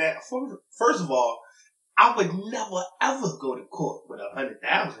 I ain't mad. First of all, I would never ever go to court with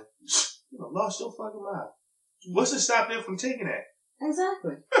 100,000. You know, lost your fucking mind. What's to stop them from taking that?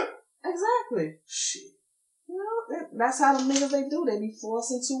 Exactly. Exactly. Shit. You know, that's how the niggas they do. They be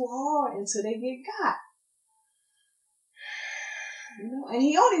forcing too hard until they get got. You know, and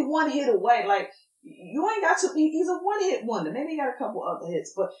he only one hit away. Like, you ain't got to, he's a one hit wonder. Maybe he got a couple other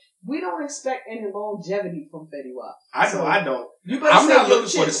hits, but we don't expect any longevity from Fetty Wap. I don't. You better I'm say not your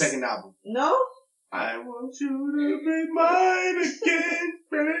looking for the chips. second album. No? I want you to be mine again,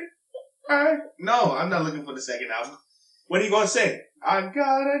 baby. No, I'm not looking for the second album. What are you gonna say? I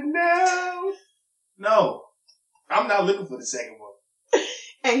gotta know. No, I'm not looking for the second one.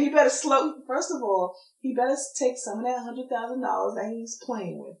 And he better first of all, he better take some of that $100,000 that he's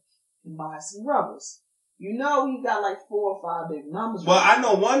playing with and buy some rubbers. You know he got like 4 or 5 big numbers. Well, right I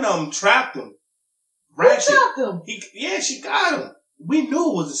know one of them trapped him. Who Ratchet. trapped him? She got him. We knew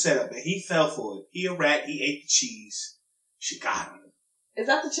it was a setup, and he fell for it. He a rat. He ate the cheese. She got him. Is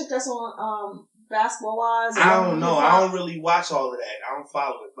that the chick that's on Basketball Wives? I don't know. I don't really watch all of that. I don't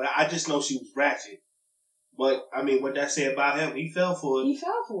follow it, but I just know she was ratchet. But I mean, what that say about him? He fell for it. He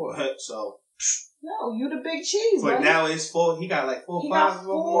fell for it. So. No, you the big cheese. But buddy. now it's 4. He got like 4 or He 5 got of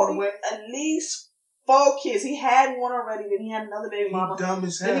them on the way. at least 4 kids. He had one already. Then he had another baby He mama. dumb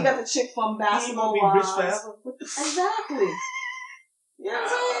as hell. Then he got the chick from He ain't Basketball gonna be rich Wives. forever. What the fuck? Exactly. You know what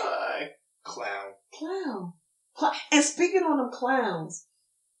I'm saying? Clown. Clown. And speaking on them clowns,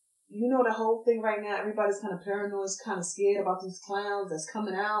 you know the whole thing right now, everybody's kind of paranoid, kind of scared about these clowns that's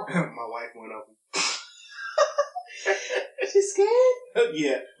coming out. My wife went up. She's scared?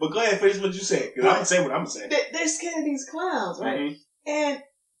 Yeah, but go ahead, finish what you said, because I'm going to say what I'm going to say. They're scared of these clowns, right? Mm-hmm. And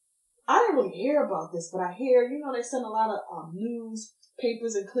I didn't really hear about this, but I hear, you know, they send a lot of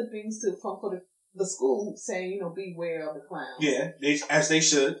newspapers and clippings for the school saying, you know, beware of the clowns. Yeah, as they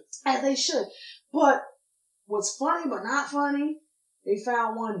should. As they should. But what's funny but not funny, they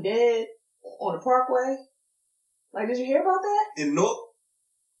found one dead on the parkway. Like, did you hear about that? In North,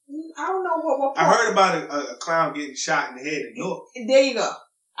 I don't know what I heard about a clown getting shot in the head in North. There you go.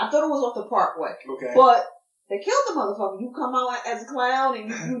 I thought it was off the parkway. Okay. But they killed the motherfucker. You come out as a clown and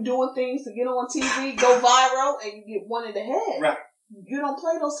you doing things to get on TV, go viral, and you get one in the head. Right. You don't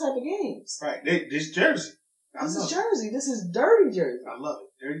play those type of games. Right. This Jersey. This is Jersey. This is dirty Jersey. I love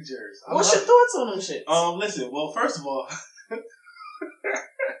it. Dirty Jersey. What's your thoughts on them shit? Listen, well, first of all,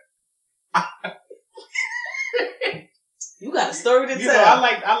 you got a story to you tell. know,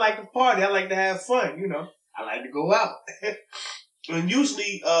 I like to party. I like to have fun, you know. I like to go out. And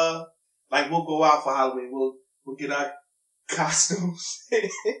usually, like we'll go out for Halloween. We'll get our costumes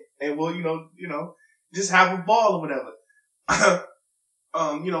and we'll, you know, just have a ball or whatever.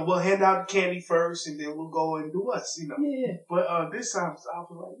 You know, we'll hand out the candy first and then we'll go and do us, you know. Yeah. But this time I was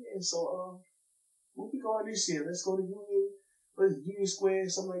like, yeah, so we'll be going this year. Let's go to Union Square,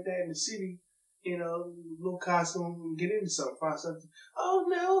 something like that in the city. You know, little costume and get into something, find something. Oh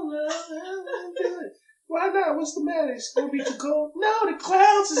no, I'm do it. Why not? What's the matter? It's gonna be too cold. No, the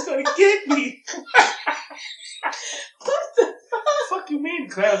clowns is gonna get me. What the Fuck you mean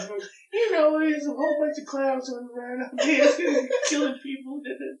the clowns? You know, there's a whole bunch of clowns running around out there. It's gonna be killing people.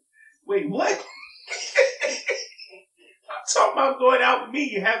 Wait, what? I'm talking about going out with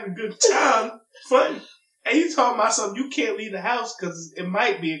me and having a good time, fun. And you talking about something you can't leave the house because it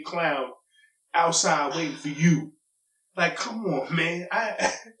might be a clown outside waiting for you. Like, come on, man.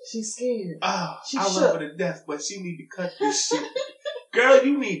 She's scared. I She love shook. her to death, but she need to cut this shit. Girl,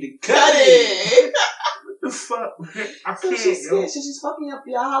 you need to cut Cut it. it. What the fuck? I So can't, she's yo. scared. So she's fucking up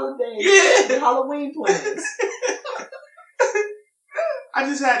your holiday, Yeah. your Halloween plans. I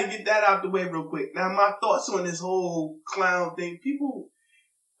just had to get that out the way real quick. Now, my thoughts on this whole clown thing. People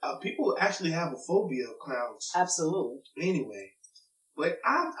actually have a phobia of clowns. Absolutely. Anyway, but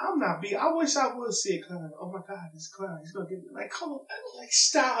I'm not being. I wish I would see a clown. Oh my God, this clown, he's gonna get me. Like, come on, like,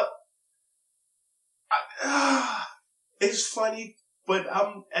 stop. It's funny, but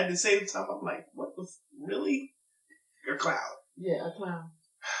I'm at the same time. I'm like, what the really? A clown? Yeah, a clown.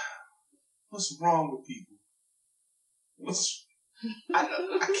 What's wrong with people? I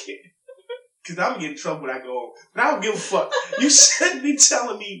can't. Cause I'm getting in trouble when I go home. But I don't give a fuck. You shouldn't be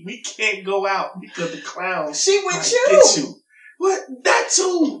telling me we can't go out because the clown She with might you. get you. What? That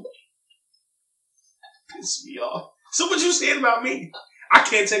too. Piss me off. So what you saying about me? I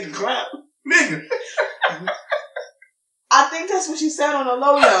can't take a clown. Nigga. I think that's what she said on the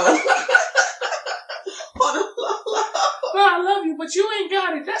low yo. On the low. Well, I love you, but you ain't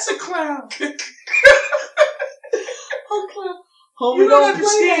got it. That's a clown. Homie, You don't don't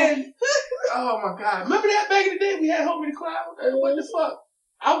play that. understand. Oh my God. Remember that back in the day we had Homie the Clown? What the fuck?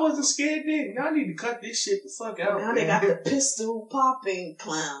 I wasn't scared then. Y'all need to cut this shit the fuck out. Now they got the pistol popping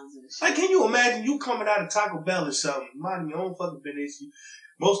clowns and shit. Like, can you imagine you coming out of Taco Bell or something, minding your own fucking business,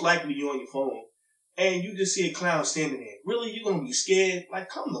 most likely you're on your phone, and you just see a clown standing there. Really? You gonna be scared? Like,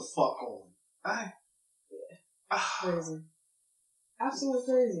 come the fuck on. Crazy. Absolutely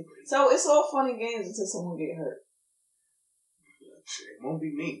crazy. So it's all fun and games until someone get hurt. Shit, it won't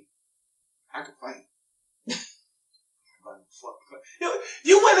be me. I can fight. Yo,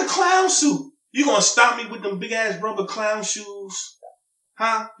 you in a clown suit. You gonna stop me with them big ass rubber clown shoes?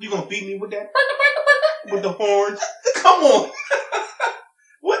 Huh? You gonna beat me with that? With the horns? Come on.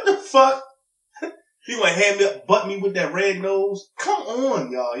 What the fuck? You gonna hand me up, butt me with that red nose? Come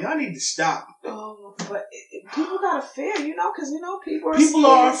on, y'all. Y'all need to stop. Oh, but people got a fear, you know, because, you know, people are People scared.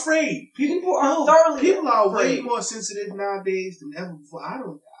 are afraid. People are thoroughly People are way afraid. more sensitive nowadays than ever before.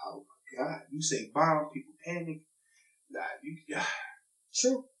 Oh my God. You say bomb, people panic. Nah,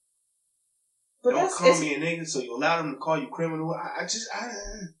 True. But don't that's call me a nigga, so you allow them to call you criminal. It's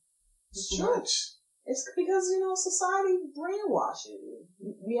It's too true. much. It's because, you know, society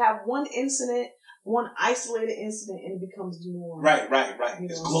brainwashes. We have one incident, one isolated incident, and it becomes the norm. Right. You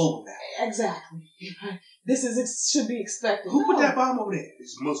It's know, global now. Exactly. This should be expected. Who put No. that bomb over there?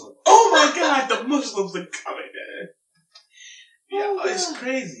 It's Muslim. Oh my God, the Muslims are coming there. Yeah, Oh, it's God.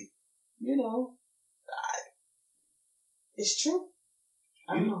 crazy. You know, it's true.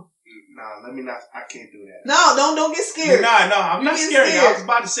 I don't know. Nah, let me not. I can't do that. No, don't get scared. Nah, I'm You not get scared. scared. I was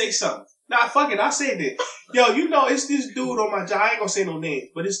about to say something. Nah, fuck it. I said it. Yo, you know, it's this dude on my job. I ain't gonna say no names,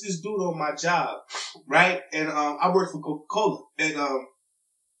 but it's this dude on my job, right? And I work for Coca-Cola, and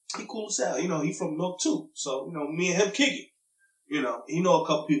he cool as hell. You know, he from North too, so you know, me and him kick it. You know, he know a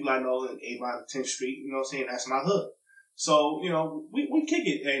couple people I know in Avon, 10th Street. You know what I'm saying? That's my hood. So you know, we kick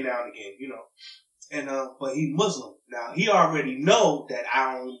it every now and again. You know, and but he Muslim. Now he already know that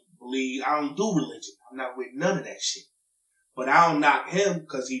I don't do religion. I'm not with none of that shit. But I don't knock him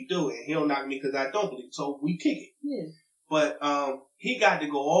because he do it. He don't knock me because I don't believe. So we kick it. Yeah. But he got to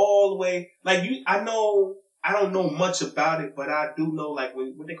go all the way. Like I don't know much about it, but I do know like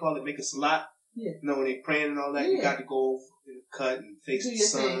what they call it, make a salat. Yeah. You know, when they praying and all that, Yeah. you got to go in the cut and face Do the your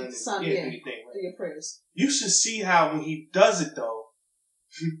sun. thing. And, Sun, do yeah. your thing. Right? Do your prayers. You should see how when he does it though,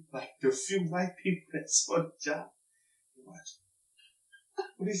 like the few white people that's on the job. Watch.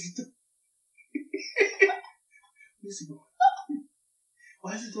 What is he doing? What is he doing?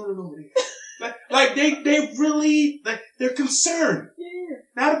 Why is he doing it over there? Like they really, like, they're concerned. Yeah.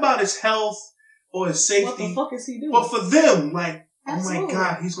 Not about his health or his safety. What the fuck is he doing? But for them, like, Absolutely. oh my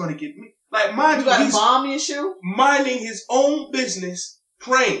God, he's gonna get me. Like, mind You you, got a he's bomb in your shoe? minding his own business,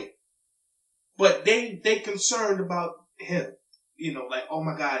 praying. But they concerned about him. You know, like, oh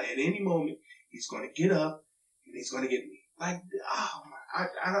my God, at any moment, he's gonna get up and he's gonna get me. Like, oh my,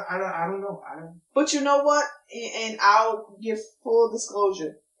 I don't know. But you know what? And I'll give full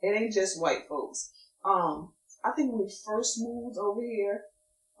disclosure. It ain't just white folks. I think when we first moved over here,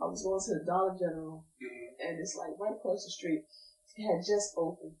 I was going to the Dollar General, and it's like right across the street. It had just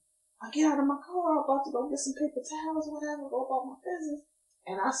opened. I get out of my car, about to go get some paper towels or whatever, go about my business,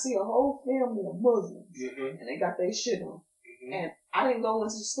 and I see a whole family of Muslims, and they got their shit on. And I didn't go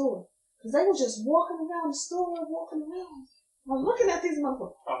into the store because they were just walking around the store, walking around. I'm looking at these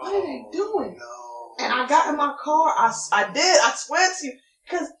motherfuckers. What are they doing? No. And I got in my car. I swear to you,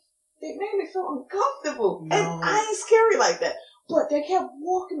 because they made me feel uncomfortable. No. And I ain't scary like that. But they kept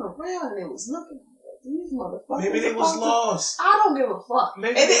walking around and it was looking like, these motherfuckers. Maybe they was lost. I don't give a fuck.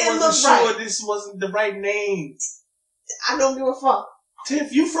 Maybe It they didn't wasn't look sure right. this wasn't the right name. I don't give a fuck.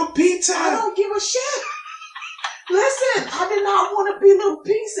 Tiff, you from P-Town? I don't give a shit. Listen, I did not want to be little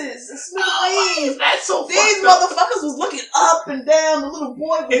pieces. Smithereens. That's so These fucked up. motherfuckers was looking up and down. The little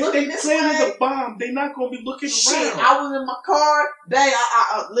boy was If looking they this planted way. a bomb, they not gonna be looking Shit, around. I was in my car. Dang,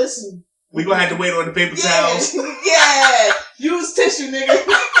 I listen. We gonna have to wait on the paper towels. Yeah. Use tissue, nigga.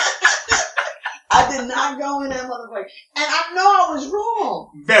 I did not go in that motherfucker. And I know I was wrong.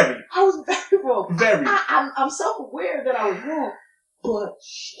 Very, I was very wrong. very. I'm self-aware that I was wrong. But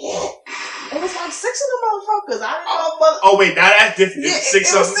shit. It was like 6 of them motherfuckers. I didn't know Oh wait, now that's different. yeah, It's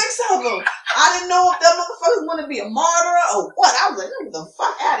six it of was them. 6 of them. I didn't know if them motherfuckers want to be a martyr or what. I was like, get the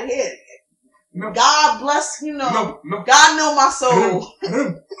fuck out of here. No. God bless, you know. No. God know my soul.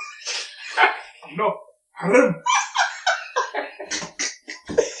 No. Haram.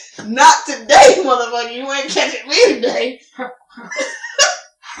 Not today, motherfucker. You ain't catching me today.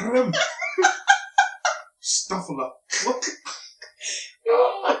 Haram. Stuffler. What?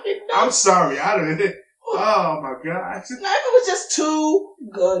 You fucking know. I'm sorry. I don't. Oh my god. Now, if it was just 2,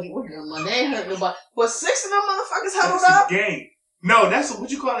 good. We're good, man. They ain't hurt nobody. But 6 of them motherfuckers huddled That's up. a gang. No, that's a,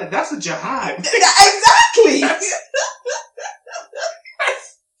 what you call it? That's a jihad. Exactly.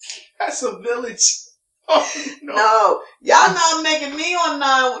 That's a village. Oh no. No, y'all not making me on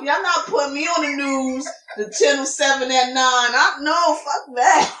 9. Y'all not putting me on the news. The channel 7 at 9. No, fuck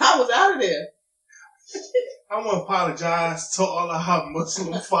that. I was out of there. I want to apologize to all of our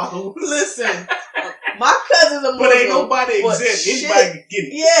Muslim followers. Listen, my cousins are Muslim. But ain't nobody but exempt. shit. Anybody can get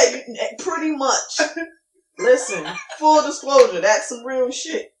it. Yeah, pretty much. Listen, full disclosure, that's some real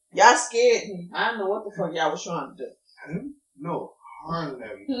shit. Y'all scared me. I don't know what the fuck y'all was trying to do. No, Harlem.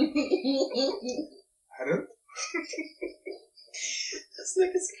 Haram. This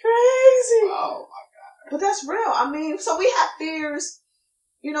nigga's crazy. Oh, But that's real. I mean, so we have fears.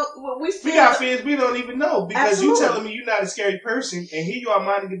 You know, we fear. we got fears we don't even know because Absolutely. you telling me you're not a scary person, and here you are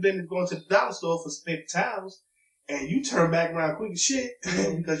minding your business going to the dollar store for some paper towels, and you turn back around quick as shit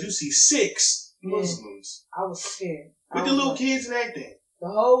because you see 6 Muslims I was scared. with the little kids and everything. The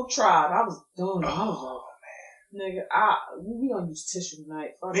whole tribe. I was done. I was Oh, like, nigga, we gonna use tissue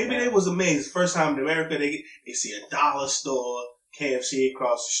tonight. Fuck maybe that. they was amazed. First time in America, they see a dollar store, KFC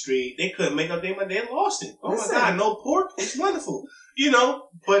across the street. They couldn't make up their mind. They lost it. Oh Listen. my God, no pork. It's wonderful. You know,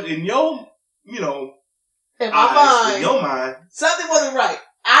 but in your, in my in mind, your mind, something wasn't right.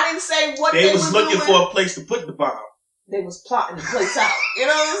 I didn't say what they they was looking doing. for a place to put the bomb. They was plotting the place out. You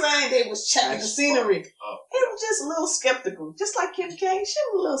know what I'm saying? They was checking the That's scenery. fucked up. They was just a little skeptical. Just like Kim K. She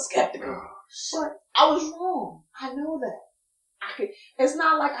was a little skeptical. Oh, But I was wrong. I know that. It's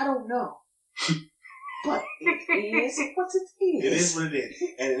not like I don't know. But it is what it is. It is what it is.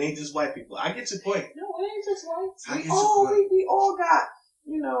 And it ain't just white people. I get your point. No, it ain't just I white. get your point. We all got,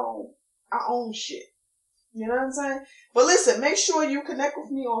 our own shit. You know what I'm saying? But listen, make sure you connect with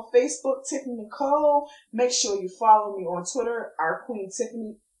me on Facebook, Tiffany Nicole. Make sure you follow me on Twitter, our Queen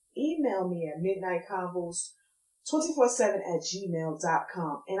Tiffany. Email me at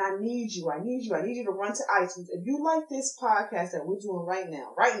midnightconvos247@gmail.com. And I need you to run to iTunes. If you like this podcast that we're doing right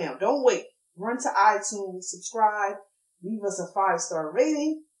now, don't wait. Run to iTunes, subscribe, leave us a 5-star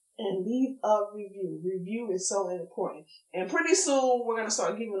rating, and leave a review. Review is so important. And pretty soon, we're going to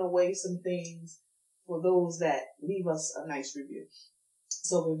start giving away some things for those that leave us a nice review.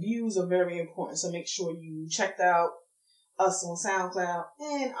 So reviews are very important. So make sure you check out us on SoundCloud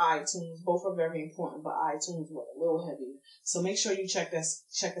and iTunes. Both are very important, but iTunes was a little heavier. So make sure you check us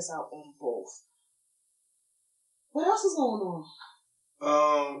out on both. What else is going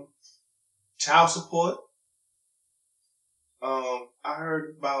on? Child support. I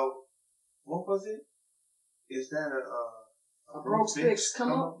heard about, what was it? Is that A broke bitch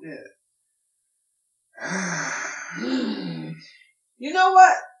come up? Yeah. You know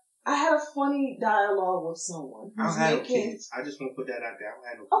what? I had a funny dialogue with someone I don't who's have no making. kids. I just want to put that out there. I don't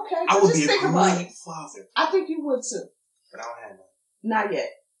have no kids. Okay, I but would just be a think about great it. father, I think you would too. but I don't have no. Not yet.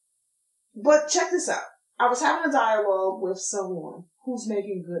 But check this out. I was having a dialogue with someone who's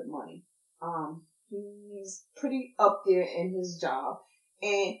making good money. He's pretty up there in his job,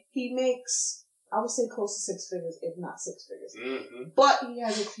 and he makes, I would say, close to 6 figures, if not 6 figures. Mm-hmm. But he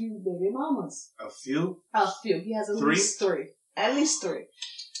has a few baby mamas. A few? A few. He has at 3? least 3. At least 3.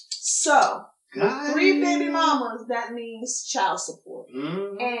 So, with 3 baby mamas, that means child support.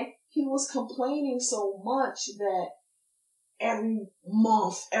 Mm-hmm. And he was complaining so much that every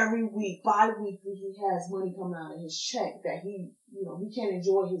month, every week, bi-weekly, he has money coming out of his check that he can't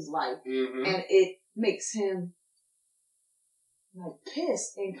enjoy his life. Mm-hmm. And it makes him like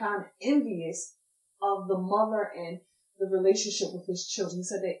pissed and kind of envious of the mother and the relationship with his children. He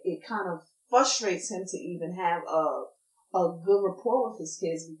said that it kind of frustrates him to even have a good rapport with his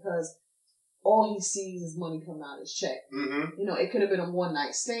kids because all he sees is money coming out of his check. Mm-hmm. You know, it could have been a one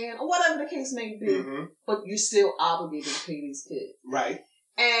night stand or whatever the case may be, Mm-hmm. but you're still obligated to pay these kids. Right.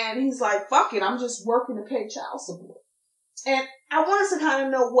 And he's like, fuck it, I'm just working to pay child support. And I want us to kind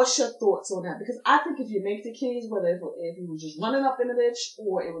of know what's your thoughts on that, because I think if you make the kids, whether if you were just running up in the bitch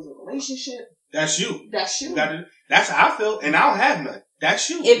or it was a relationship, that's you. That's you. That's how I feel, and I don't have none. That's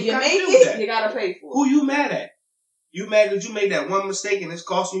you. If you make it, you gotta pay for it. Who you mad at? You mad that you made that one mistake and it's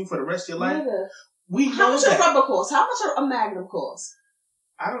costing you for the rest of your life? Nigga. We know How much that. a rubber cost? How much a Magnum cost?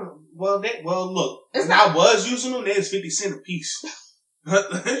 I don't know. Well, look. It's when not- I was using them, they was 50 cents a piece.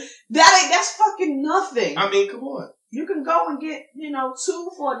 That's fucking nothing. I mean, come on. You can go and get,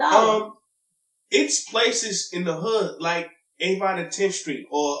 2 for $1. It's places in the hood like Avon and 10th Street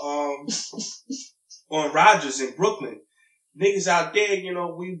or on Rogers in Brooklyn. Niggas out there,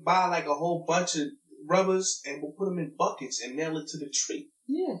 we buy like a whole bunch of rubbers and we'll put them in buckets and nail it to the tree.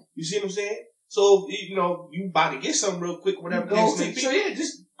 Yeah. You see what I'm saying? So, you about to get something real quick, whatever the Go case to may the be. tree. Yeah,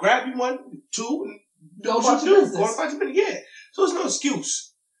 just grab you one, 2, and do Go what about you your do. business. Go about your business. Yeah. So it's no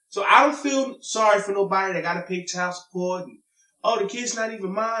excuse. So I don't feel sorry for nobody that gotta pay child support and, the kid's not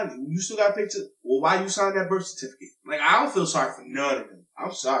even mine. And you still gotta pay well, why you sign that birth certificate? Like, I don't feel sorry for none of them.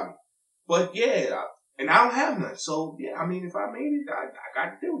 I'm sorry. But yeah, and I don't have none. So yeah, I mean, if I made it, I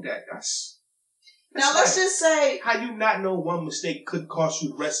got to deal with that. That's Now let's just say, how you not know one mistake could cost you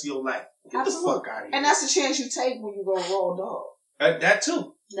the rest of your life. Get the fuck out of here. and that's the chance you take when you go raw dog. That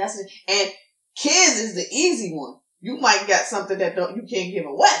too. That's it. And kids is the easy one. You might get something that you can't give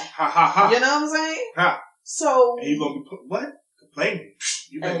away. Ha ha ha. You know what I'm saying? Ha. So And you gonna be complaining?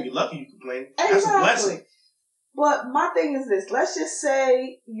 You better be lucky you complain. exactly. That's a blessing. But my thing is this. Let's just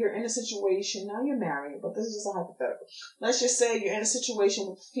say you're in a situation, now you're married, but this is just a hypothetical. Let's just say you're in a situation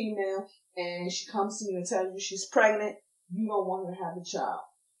with a female and she comes to you and tells you she's pregnant. You don't want her to have the child.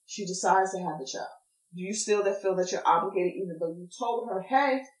 She decides to have the child. Do you still feel that you're obligated, even though you told her,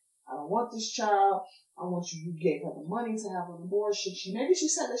 hey, I don't want this child. I want you gave her the money to have an abortion. Maybe she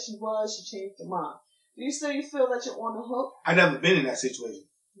said that she changed her mind. Do you still feel that you're on the hook? I never been in that situation.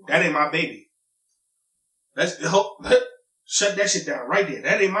 That ain't my baby. Shut that shit down right there.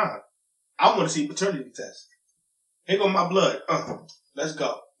 That ain't mine. I want to see paternity test. Here go my blood. Let's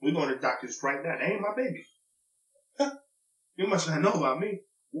go. We're going to the doctors right now. That ain't my baby. You must not know about me.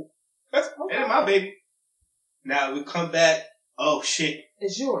 That ain't my baby. Now we come back. Oh shit.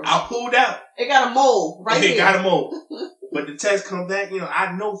 It's yours. I pulled out. It got a mole right here. It got a mole. But the test come back,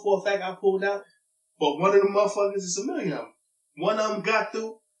 I know for a fact I pulled out. But one of them motherfuckers is a million of them. One of them got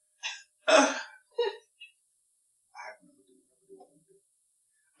through.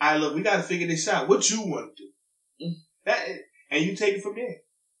 Alright, look, we gotta figure this out. What you want to do. And you take it from there.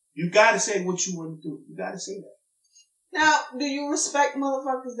 You gotta say what you want to do. You gotta say that. Now, do you respect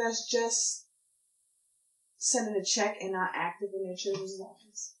motherfuckers that's just sending a check and not active in their children's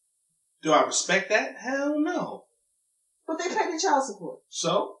lives? Do I respect that? Hell no. But they pay the child support.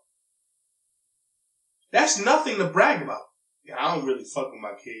 So? That's nothing to brag about. Yeah, I don't really fuck with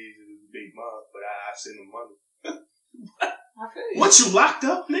my kids and big mom, but I send them money. I feel you. What, you locked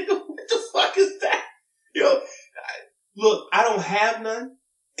up, nigga? What the fuck is that? Look, I don't have none.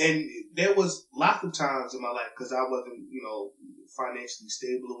 And there was lots of times in my life because I wasn't, financially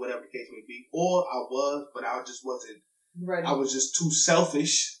stable or whatever the case may be. Or I was, but I just wasn't. Ready. I was just too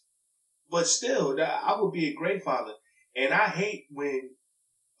selfish. But still, I would be a great father. And I hate when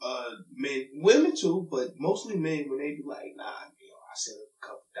men, women too, but mostly men, when they be like, nah, I sent him a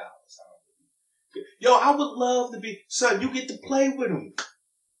couple dollars. I would love to be, son, you get to play with him.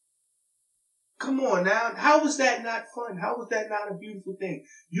 Come on now. How was that not fun? How was that not a beautiful thing?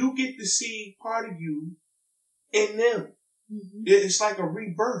 You get to see part of you in them. Mm-hmm. It's like a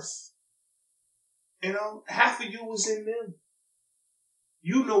rebirth. Half of you was in them.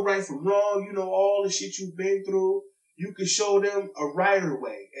 You know right from wrong. You know all the shit you've been through. You can show them a righter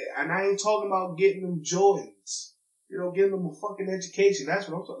way. And I ain't talking about getting them Jordans. Giving them a fucking education. That's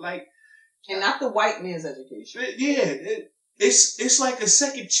what I'm talking like. And not the white man's education. Yeah. It's like a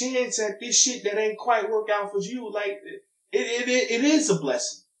second chance at this shit that ain't quite work out for you. Like, it is a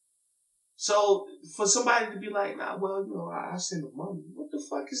blessing. So, for somebody to be like, nah, well, I send them money. What the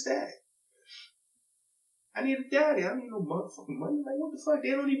fuck is that? I need a daddy. I don't need no motherfucking money. Like, what the fuck? They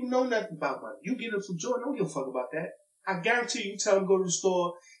don't even know nothing about money. You get them some joy. Don't give a fuck about that. I guarantee you tell them go to the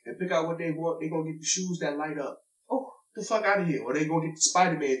store and pick out what they want. They're going to get the shoes that light up. Oh, the fuck out of here. Or they going to get the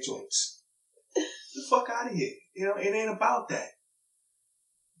Spider-Man joints. The fuck out of here. It ain't about that.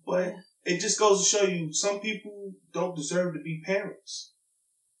 But it just goes to show you some people don't deserve to be parents.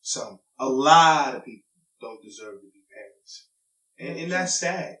 A lot of people don't deserve to be parents. And that's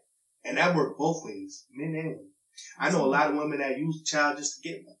sad. And that works both ways, men and women. I know a lot of women that use a child just to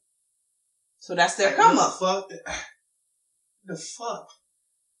get one. So that's their come up. The fuck?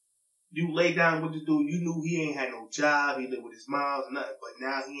 You lay down with the dude, you knew he ain't had no job, he lived with his mom or nothing, but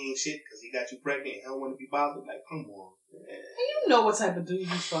now he ain't shit because he got you pregnant and he don't want to be bothered. Like, come on, man. And you know what type of dude you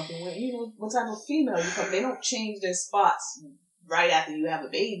fucking with. You know what type of female you fucking. They don't change their spots right after you have a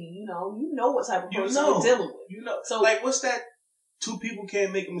baby. You know what type of person you're dealing with. You know. So, like, what's that? Two people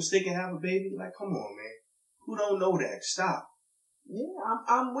can't make a mistake and have a baby? Like, come on, man. Who don't know that? Stop. Yeah,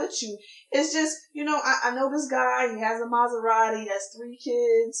 I'm with you. It's just, I know this guy, he has a Maserati, has 3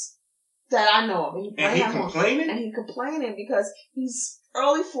 kids that I know of. And he complaining? And he complaining because he's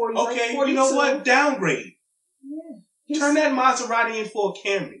early 40s, okay, like 42. You know what? Downgrade. Yeah. Turn that Maserati in for a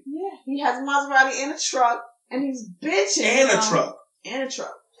Camry. Yeah, he has a Maserati and a truck, and he's bitching. And a truck. And a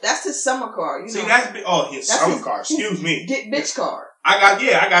truck. That's his summer car, See, his summer car. Excuse me. Get bitch car. I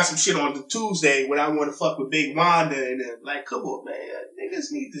got some shit on the Tuesday when I want to fuck with Big Wanda and like, come on, man.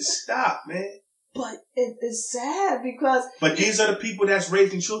 Niggas need to stop, man. But it's sad because... But these are the people that's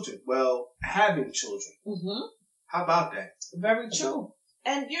raising children. Well, having children. Mm-hmm. How about that? Very true.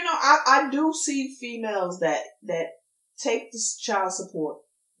 And, I do see females that take this child support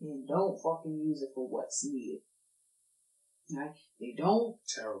and don't fucking use it for what's needed. Right? They don't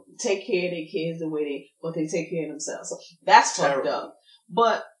take care of their kids the way but they take care of themselves. So that's fucked up.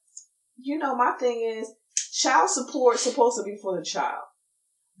 But, my thing is, child support is supposed to be for the child.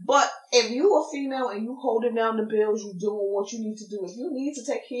 But if you a female and you holding down the bills, you doing what you need to do. If you need to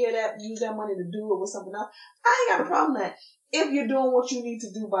take care of that, use that money to do it with something else, I ain't got a problem with that. If you're doing what you need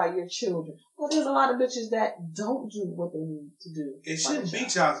to do by your children. Well, there's a lot of bitches that don't do what they need to do. It shouldn't be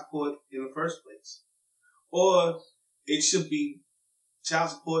child support in the first place. Or it should be child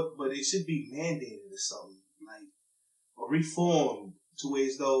support, but it should be mandated or something. Like, or reformed to where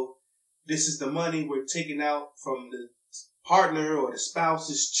as though this is the money we're taking out from the partner or the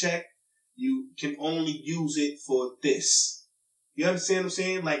spouse's check. You can only use it for this. You understand what I'm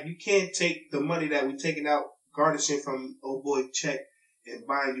saying? Like, you can't take the money that we're taking out, garnishing from old boy check and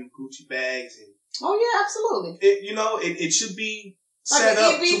buying you Gucci bags and. Oh yeah, absolutely. It should be like set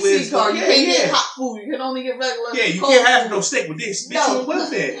up to where card. You can't get hot food. You can only get regular. Yeah, you can't have no steak with this. Bitch, you on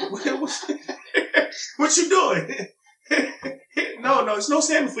welfare. What you doing? No, it's no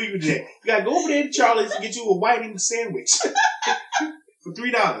salmon for you today. You gotta go over there to Charlie's and get you a whiting sandwich for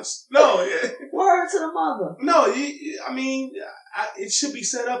 $3. No, word to the mother. No, it should be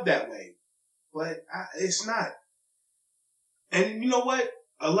set up that way, but it's not. And you know what?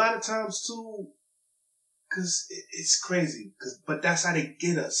 A lot of times too, because it's crazy. But that's how they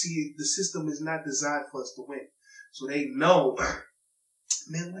get us. See, the system is not designed for us to win, so they know.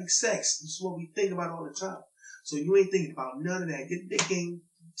 Men like sex. This is what we think about all the time. So you ain't thinking about none of that. Get the game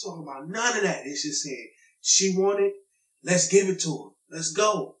talking about none of that. It's just saying, she wanted, let's give it to her. Let's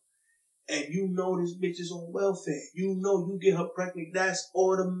go. And this bitch is on welfare. You get her pregnant, that's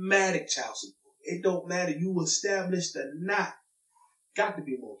automatic child support. It don't matter. You established or not. Got to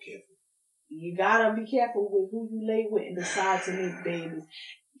be more careful. You gotta be careful with who you lay with and decide to make babies.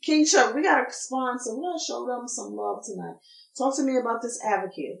 King Chuck, we got a sponsor. We're gonna show them some love tonight. Talk to me about this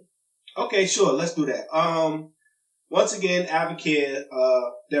Advocare. Okay, sure. Let's do that. Once again, Advocare,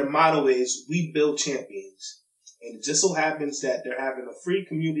 their motto is, we build champions. And it just so happens that they're having a free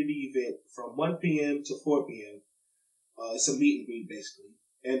community event from 1 p.m. to 4 p.m. It's a meet and greet, basically.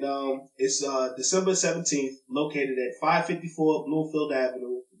 And it's December 17th, located at 554 Bloomfield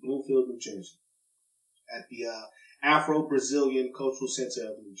Avenue, Bloomfield, New Jersey, at the Afro-Brazilian Cultural Center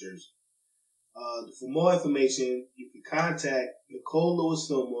of New Jersey. For more information, you can contact Nicole Lewis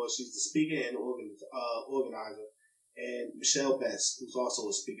Fillmore. She's the speaker and organizer, and Michelle Best, who's also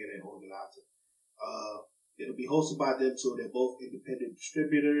a speaker and organizer. It'll be hosted by them too. They're both independent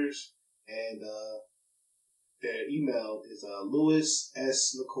distributors, and their email is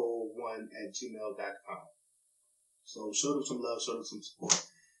louissnicole1@gmail.com. So show them some love, show them some support.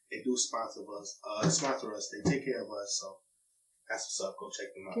 They do sponsor us. They take care of us. So that's what's up. Go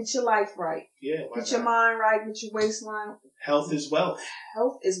check them out. Get your life right. Yeah. Get your mind right. Get your waistline. Health is wealth.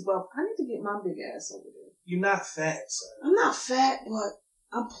 Health is wealth. I need to get my big ass over there. You're not fat, son. I'm not fat, but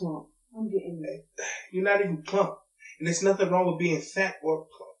I'm plump. I'm getting there. You're not even plump. And there's nothing wrong with being fat or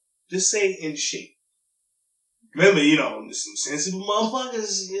plump. Just say in shape. Remember, there's some sensitive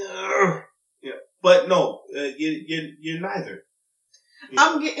motherfuckers. Yeah. But no, you're neither.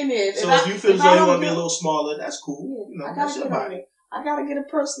 I'm getting there. So if you feel as though you want to be a little smaller, that's cool. Yeah, that's your body. I gotta get a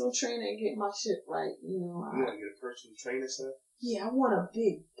personal trainer and get my shit right. You know. You want to get a personal trainer, son? Yeah, I want a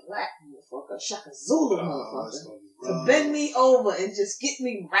big black motherfucker, Shaka Zulu motherfucker, It's gonna be to rough. bend me over and just get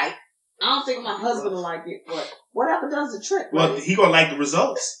me right. I don't think my husband will like it, but whatever does the trick. Well, right? he gonna like the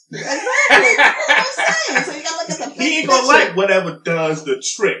results. Exactly. That's what I'm saying. So you gotta look at the big He ain't gonna picture. like whatever does the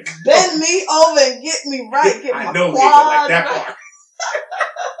trick. Bend me over and get me right. Get my I know he quad ain't gonna like that right. part.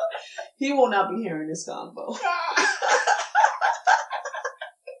 He will not be hearing this combo.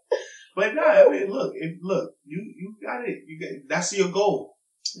 But no, I mean, look, you got it. That's your goal.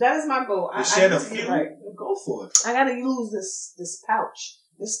 That is my goal. To shed I a need to few, get right. go for it. I gotta lose this pouch.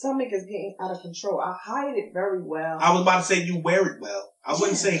 This stomach is getting out of control. I hide it very well. I was about to say you wear it well. I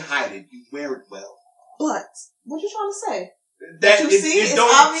wouldn't Yeah. say hide it. You wear it well. But what you trying to say? That you see? It's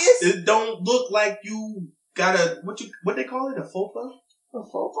don't, obvious? It don't look like you got a what they call it, a faux pas? A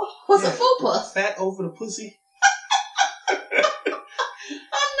faux pas? What's a faux pas? Fat over the pussy.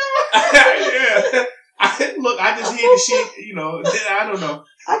 I Yeah. I just hear the shit, you know, I don't know.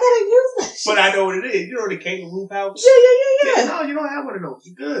 gotta use that shit. But I know what it is. You know the kangaroo pouch? Yeah. No, you don't have one of those.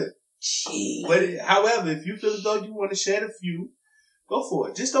 You're good. Jeez. But however, if you feel as though you want to shed a few, go for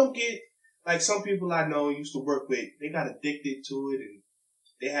it. Just don't get, like some people I know used to work with, they got addicted to it and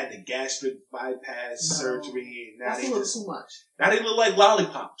they had the gastric bypass surgery and now That's they a little just, too much. now they look like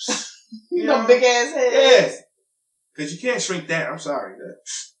lollipops. You know? know, big ass head. Yeah. Cause you can't shrink that. I'm sorry.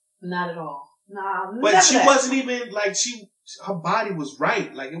 Not at all. Nah, But never she that. wasn't even like her body was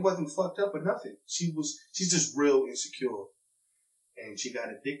right. Like it wasn't fucked up or nothing. She's just real insecure. And she got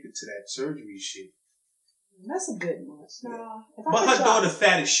addicted to that surgery shit. That's a bit much. Nah. If I But could her try- daughter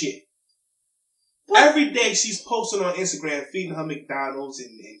fat as shit. What? Every day she's posting on Instagram feeding her McDonald's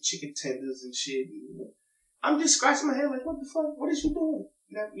and chicken tenders and shit. I'm just scratching my head like, what the fuck? What is she doing?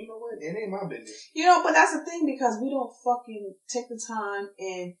 Now, you know what? It ain't my business. You know, but that's the thing because we don't fucking take the time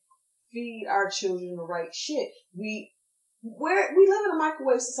and feed our children the right shit. We live in a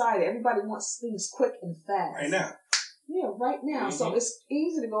microwave society. Everybody wants things quick and fast. Right now. Yeah, right now. Mm-hmm. So it's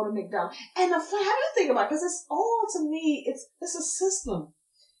easy to go to McDonald's. And how do you think about it? Because it's all, to me, it's a system.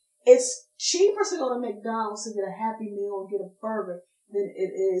 It's cheaper to go to McDonald's to get a Happy Meal and get a burger than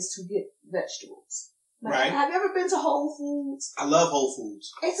it is to get vegetables. Like, Right. Have you ever been to Whole Foods? I love Whole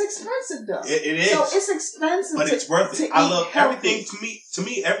Foods. It's expensive though. It is. So it's expensive, But it's worth to it. I eat love healthy. everything. To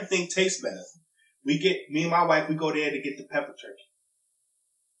me, everything tastes better. Me and my wife, we go there to get the pepper turkey.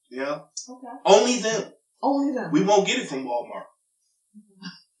 You know? Okay. Only them. Only them. We won't get it from Walmart.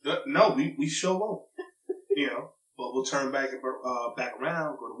 No, we sure won't. You know? But we'll turn back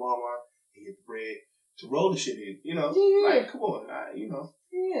around, go to Walmart, and get the bread to roll the shit in. You know? Yeah. Like, come on. You know?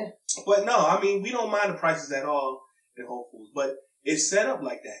 Yeah. But no, I mean, we don't mind the prices at all in Whole Foods. But it's set up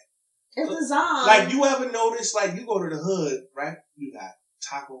like that. It's designed. Like, you ever notice, like, you go to the hood, right? You got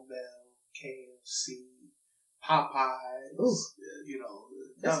Taco Bell, KFC, Popeyes, Ooh. you know,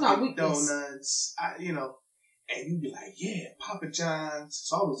 That's my Dunkin' weakness. Donuts, you know, and you be like, yeah, Papa John's.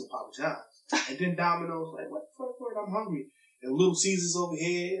 It's always a Papa John's. And then Domino's, like, what the fuck, word? I'm hungry. And Little Caesars over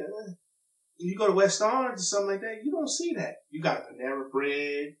here. You go to West Orange or something like that, you don't see that. You got a Panera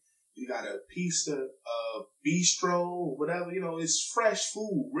Bread. You got a piece of bistro or whatever. You know, it's fresh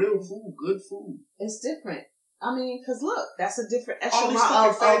food, real food, good food. It's different. I mean, because look, that's a different All these echelon fucking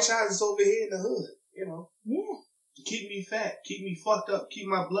of franchises over here in the hood, you know. yeah. Keep me fat, keep me fucked up, keep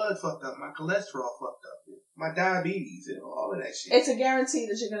my blood fucked up, my cholesterol fucked up, my diabetes, you know, all of that shit. It's a guarantee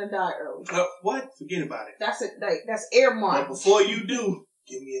that you're gonna die early. What? Forget about it. That's it. Like, that's earmarked. But before you do,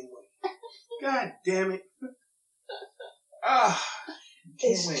 give me a win. God damn it.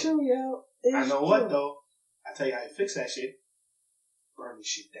 Can't It's win. true, yo. It's I know true. what though. I tell you how you fix that shit. Burn this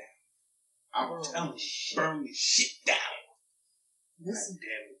shit down. I'm Oh, telling you, shit. burn this shit down. Listen. God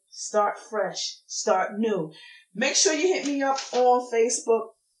damn it. Start fresh. Start new. Make sure you hit me up on Facebook,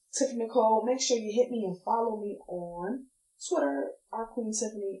 Tiffany Nicole. Make sure you hit me and follow me on Twitter, our Queen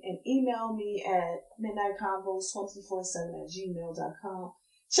Tiffany, and email me at midnightconvos247@gmail.com.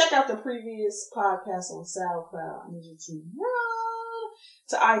 Check out the previous podcast on SoundCloud. I need you to run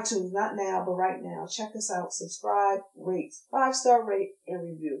to iTunes, not now, but right now. Check us out. Subscribe, rate, 5-star rate, and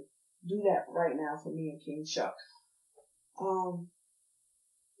review. Do that right now for me and King Chuck. Man,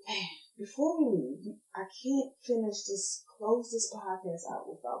 before we leave, I can't close this podcast out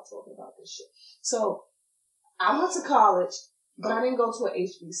without talking about this shit. So, I went to college, but I didn't go to an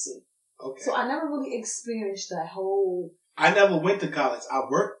HBC. Okay. So I never really experienced that whole. I never went to college. I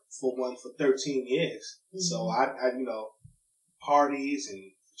worked for one for 13 years. Mm-hmm. So I, you know, parties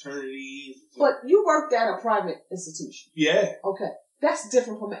and fraternities. But you worked at a private institution. Yeah. Okay. That's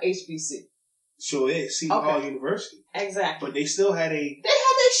different from an HBC. Sure is. Seton Okay. Hall University. Exactly. But they still had a They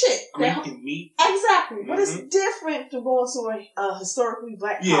had their shit. Greek and meat. Exactly. But it's Mhm. different to going to a historically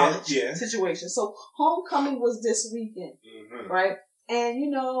black Yeah, college yeah. situation. So homecoming was this weekend, Mm-hmm. right? And you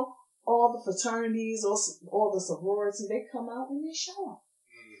know, all the fraternities, all the sororities, they come out and they show up.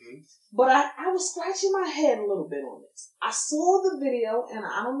 Mm-hmm. But I was scratching my head a little bit on this. I saw the video, and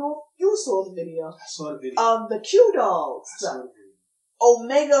I don't know if you saw the video, I saw the video. of the Q Dogs, I saw the the video.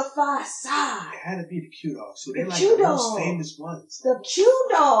 Omega Phi Psi, It had to be the Q Dogs. So they're The like Q the most Dogs. famous ones. the Q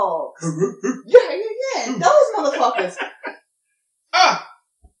Dogs. Yeah, those motherfuckers. Ah!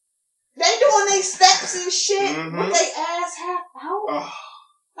 They doing they steps and shit Mhm. with they ass half out. Oh.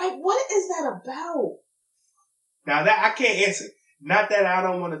 Like, what is that about? Now that I can't answer. Not that I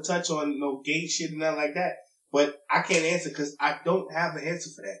don't want to touch on no gay shit and nothing like that, but I can't answer because I don't have an answer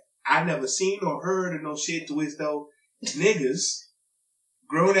for that. I never seen or heard of no shit to which though niggas,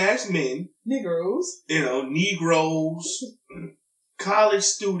 grown ass men, Negroes. you know, Negroes, college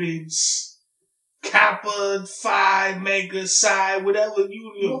students, Kappa, Phi, Mega, Psi, whatever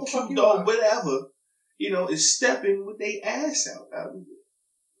you know, What the fuck Q you are? dog, whatever, you know, is stepping with their ass out.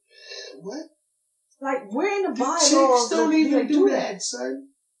 What? Like, where in the The bylaws chicks don't do even they do that, son.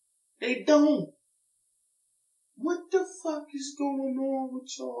 They don't. What the fuck is going on with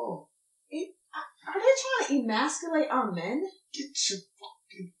y'all? Are they trying to emasculate our men? Get your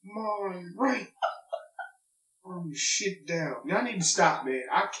fucking mind right. Burn your shit down. Y'all need to stop, man.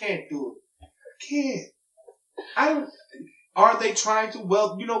 I can't do it. I can't. I don't. Are they trying to?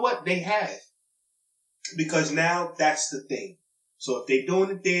 Well, you know what? They have. Because now that's the thing. So if they're doing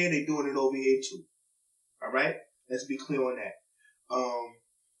it there, they're doing it over here too. All right? Let's be clear on that.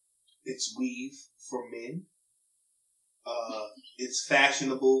 It's weave for men. It's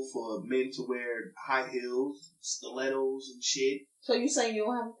fashionable for men to wear high heels, stilettos and shit. So you saying you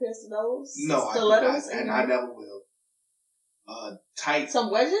don't have a pair of stilettos? No, I do Stilettos not, and I never will. Tight.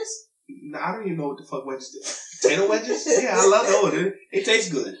 Some wedges? No, I don't even know what the fuck wedges do. Potato wedges? Yeah, I love those. It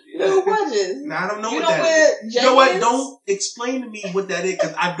tastes good. Little wedges. No, I don't know You what don't that wear is. jeggings? You know what? Don't explain to me what that is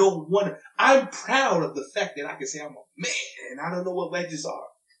because I don't want to. I'm proud of the fact that I can say I'm a man and I don't know what wedges are.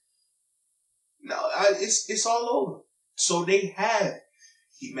 No, it's all over. So they have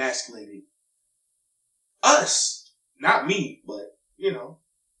emasculated us. Not me, but, you know,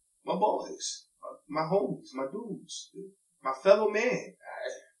 my boys, my homies, my dudes, my fellow man.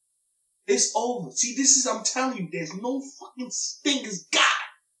 It's over. See, this is, I'm telling you, there's no fucking thing as God.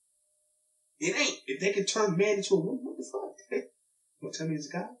 It ain't. If they could turn man into a woman, what the fuck? You want to tell me it's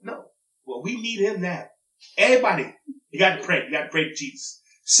God? No. Well, we need him now. Everybody, you got to pray. You got to pray to Jesus.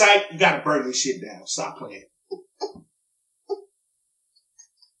 Sight, you got to burn this shit down. Stop playing.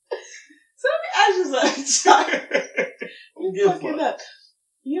 So I just like, Don't you give a fucking fuck. up.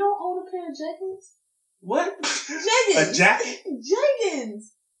 You don't own a pair of jeggings? What? Jeggings. A jacket? Jeggings.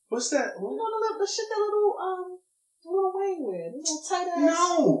 What's that? You know the shit that little Wayne wear, the little tight ass.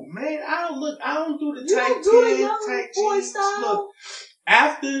 No, man, I don't do the You tight don't do the pants, young tight boy jeans. style. Look,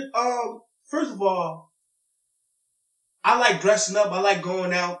 after, first of all, I like dressing up. I like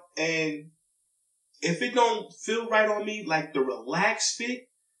going out, and if it don't feel right on me, like the relaxed fit,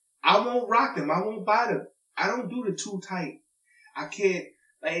 I won't rock them. I won't buy them. I don't do the too tight. I can't.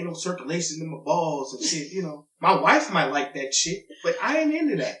 There ain't no circulation in my balls and shit. You know, my wife might like that shit, but I ain't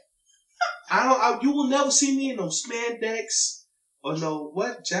into that. You will never see me in no spandex or no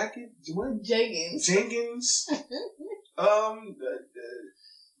what jacket? What Jeggings. jeggings?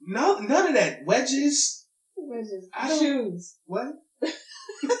 No, none of that. Wedges. Wedges. I don't- Shoes. What?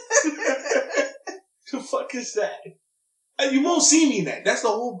 The fuck is that? You won't see me in that. That's the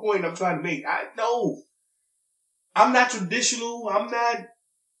whole point I'm trying to make. I'm not traditional. I'm not,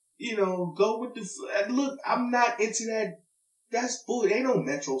 go with the, look, I'm not into that. That's bull. Ain't no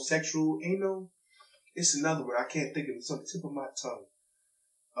metrosexual. It's another word. I can't think of it. It's on the tip of my tongue.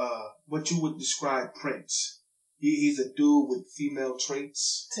 What you would describe Prince. He's a dude with female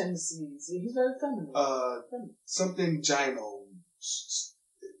traits. Tendencies. He's very feminine. Something gyno.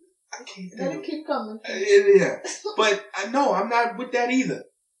 I can't Let think it of keep coming. Yeah. But no, I'm not with that either.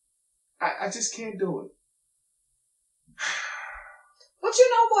 I just can't do it. But you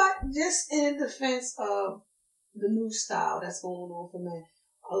know what? Just in defense of the new style that's going on for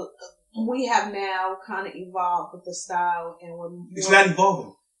men, we have now kind of evolved with the style, and It's not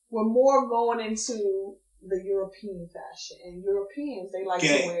evolving. we're more going into the European fashion. And Europeans, they like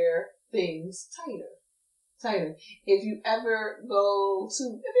Gay. to wear things tighter. If you go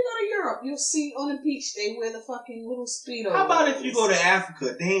to Europe, you'll see on the beach they wear the fucking little Speedos. How about if you go to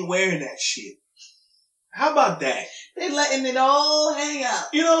Africa, they ain't wearing that shit? How about that? They letting it all hang out.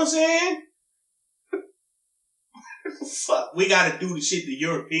 You know what I'm saying? Fuck, we gotta do the shit the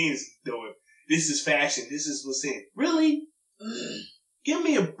Europeans doing. This is fashion. This is what's in. Really? Give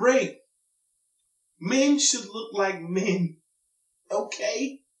me a break. Men should look like men.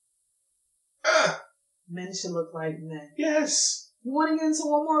 Okay? Men should look like men. Yes. You want to get into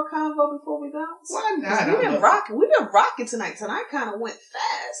one more convo before we bounce? Why not? We've been rocking. We've been rocking tonight. Tonight kind of went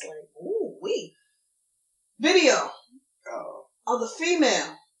fast. Like, ooh, wee. Video of the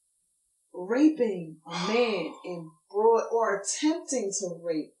female raping a man in broad, or attempting to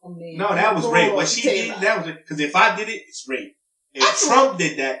rape a man. No, that was rape. What she did, that was, because if I did it, it's rape. If Trump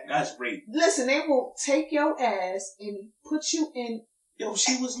did that, that's rape. Listen, they will take your ass and put you in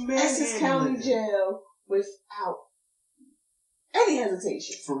she was Essex County Jail without any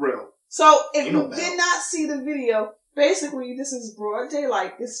hesitation. For real. So, if you did not see the video, basically, this is broad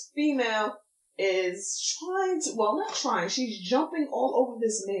daylight. This female is not trying, she's jumping all over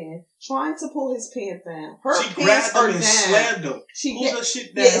this man, trying to pull his pants down. She grabbed him and slammed him. Pulled her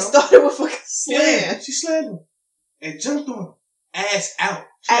shit down. Yeah, it started with a slam. Yeah, she slammed him and jumped on him. Ass out.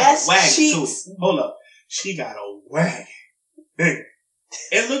 Ass cheeks. Too. Hold up. She got a wagon. Hey.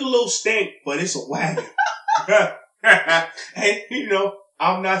 It look a little stank, but it's a wagon. And,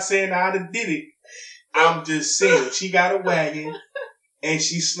 I'm not saying I'd have did it. I'm just saying she got a wagon and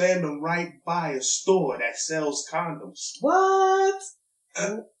she slammed him right by a store that sells condoms. What?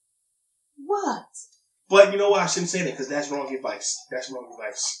 What? But you know what? I shouldn't say that because that's wrong advice.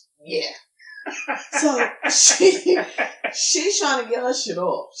 Yeah. So she's trying to get her shit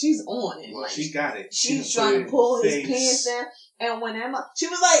off. She's on it. Well, she got it. She's trying to pull his pants down. And when Emma, she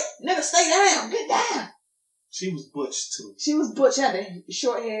was like, "Nigga, stay down, get down." She was butch too. She was butch, had the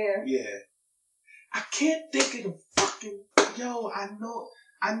short hair. Yeah. I can't think of the fucking I know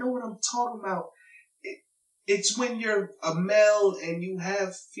what I'm talking about. It's when you're a male and you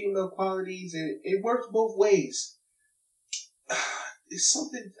have female qualities, and it works both ways. It's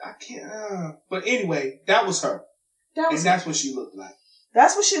something I can't. But anyway, that was her. That's what she looked like.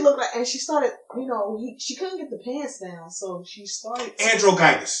 That's what she looked like, and she started. She couldn't get the pants down, so she started.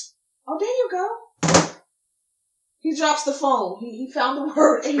 Androgynous. Oh, there you go. He drops the phone. He found the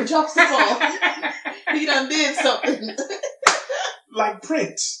word and he drops the phone. He done did something. Like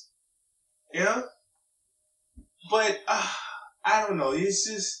Prince. Yeah? But, I don't know. It's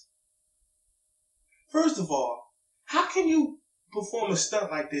just... First of all, how can you perform a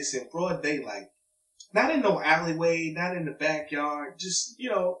stunt like this in broad daylight? Not in no alleyway, not in the backyard. Just,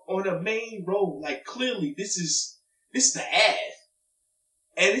 on a main road. Like, clearly, this is the ad.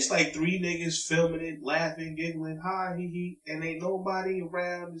 And it's like 3 niggas filming it, laughing, giggling, hi, hee hee, and ain't nobody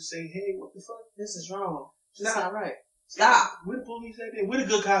around to say, hey, what the fuck? This is wrong. That's not right. Stop. Where the police at there? Where the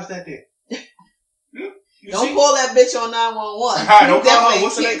good cops at there? Don't call that bitch on 911. Don't call her.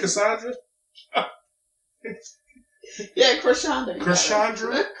 What's her name? Cassandra? Yeah, Krishanda.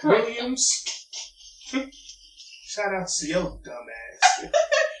 Krishanda Williams. Shout out to your dumb ass.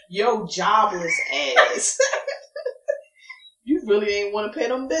 Yo, jobless ass. You really ain't want to pay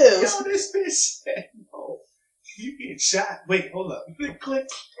them bills. Yo, this bitch said, no. You getting shot. Wait, hold up. Click.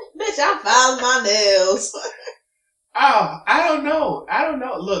 Bitch, I filed my nails. I don't know.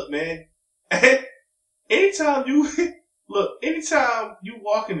 Look, man. Anytime you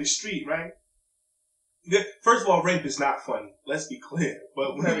walk in the street, right? First of all, rape is not funny. Let's be clear.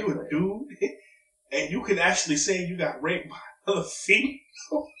 But when you're a dude and you can actually say you got raped by another female,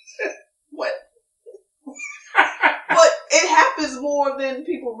 what? But it happens more than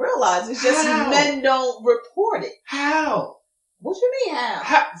people realize. It's just men don't report it. How? What you mean how?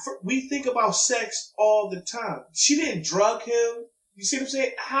 We think about sex all the time. She didn't drug him. You see what I'm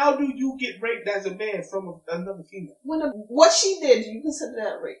saying? How do you get raped as a man from another female? What she did, do you consider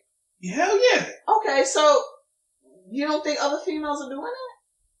that rape? Hell yeah. Okay, so you don't think other females are doing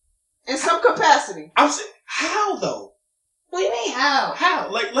that? In some capacity. I'm saying, how though? What do you mean how? How?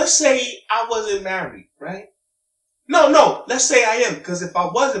 Like, let's say I wasn't married, right? No, let's say I am, because if I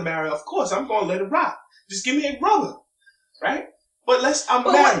wasn't married, of course, I'm going to let it rock. Just give me a brother, right? But I'm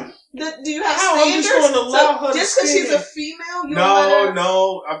married. Do you have how? standards? I'm just going to allow her just to because she's a female, you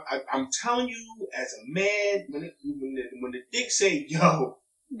No. I'm telling you, as a man, when the dick say, yo,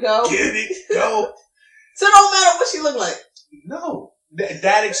 go. Get it, go. So it don't matter what she look like? No.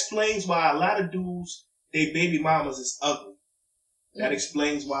 That explains why a lot of dudes, they baby mamas is ugly. That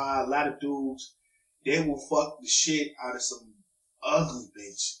explains why a lot of dudes, they will fuck the shit out of some ugly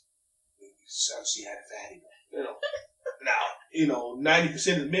bitch. So she had a fatty. Now,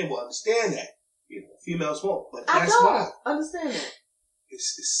 90% of the men will understand that. Females won't. But that's why. Understand that.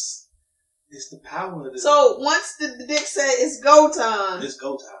 It's the power of the... So once the dick say it's go time. It's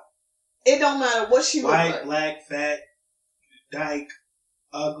go time. It don't matter what she look White, like. black, fat, dyke,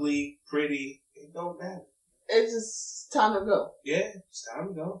 ugly, pretty. It don't matter. It's just time to go. Yeah, it's time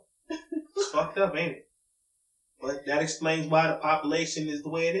to go. It's fucked up, ain't it? But that explains why the population is the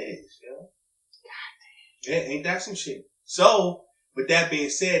way it is, you know? Yeah, ain't that some shit? So, with that being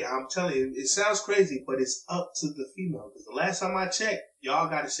said, I'm telling you, it sounds crazy, but it's up to the female. Because the last time I checked, y'all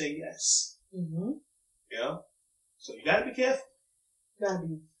gotta say yes. Mm-hmm. You know? So you gotta be careful. Gotta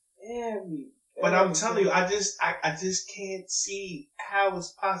be very. But I'm telling you, I just can't see how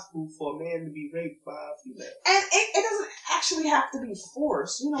it's possible for a man to be raped by a female. And it doesn't actually have to be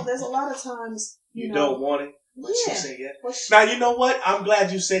forced. You know, there's a lot of times You don't want it, but you yeah. say yes. Well, Now, you know what? I'm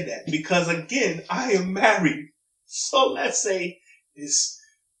glad you said that. Because, again, I am married. So, let's say this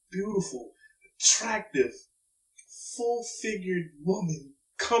beautiful, attractive, full-figured woman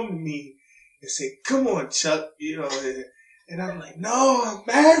come to me and say, come on, Chuck. You know, and I'm like, no, I'm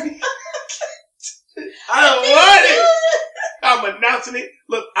married. I don't want it. I'm announcing it.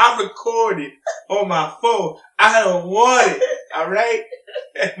 Look, I recorded on my phone. I don't want it. All right?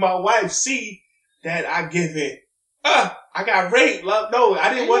 And my wife see that I give in. I got raped. Love. No,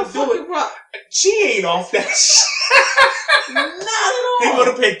 I didn't want to do it. Rock. She ain't off that shit. Not at all. Here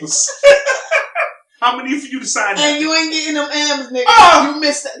go the papers. How many for you to sign that? And you ain't getting them M's, nigga. Oh! You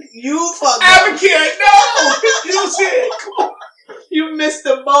missed it. You fucked up. Advocate, no! You said, come on. You missed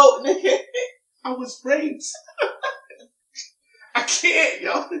the boat, nigga. I was raped. I can't,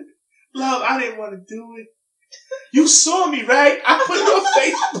 yo. Love, I didn't want to do it. You saw me, right? I put it on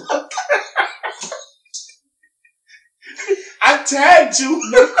Facebook. I tagged you.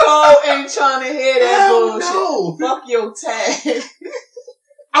 Nicole ain't trying to hear that Hell bullshit. no. Fuck your tag.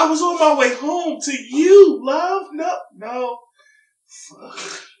 I was on my way home to you, love. No. Fuck.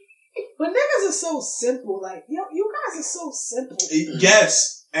 But niggas are so simple. Like, yo, you guys are so simple.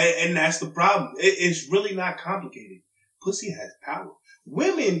 Yes, and that's the problem. It's really not complicated. Pussy has power.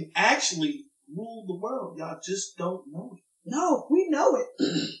 Women actually rule the world. Y'all just don't know it. No, we know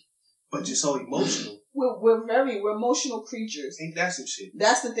it. But you're so emotional. We're emotional creatures. Ain't that some shit?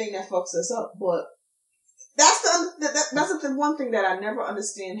 That's the thing that fucks us up. But that's the one thing that I never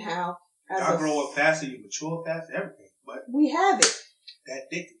understand how. Y'all grow up faster, you mature faster, everything. But we have it. that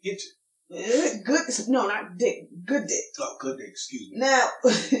dick can get you. Good, no, not dick. Good dick. Oh, good dick. Excuse me. Now,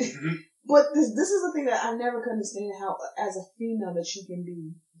 Mm-hmm. but this is the thing that I never could understand, how as a female that you can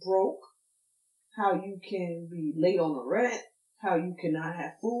be broke, how you can be late on the rent, how you cannot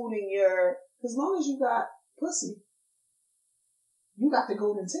have food in your, as long as you got pussy, you got the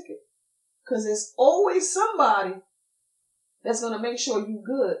golden ticket. Cause there's always somebody that's gonna make sure you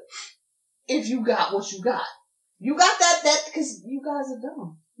good if you got what you got. You got that, cause you guys are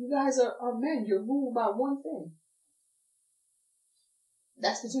dumb. You guys are men. You're ruled by one thing.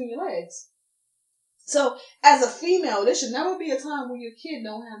 That's between your legs. So, as a female, there should never be a time when your kid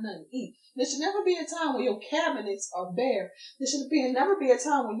don't have nothing to eat. There should never be a time when your cabinets are bare. There should never be a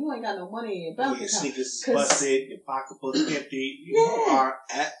time when you ain't got no money in your bank Your account. sneakers is busted, your pocketbook's empty. You are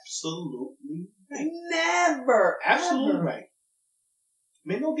absolutely right. Never. Absolutely ever. right.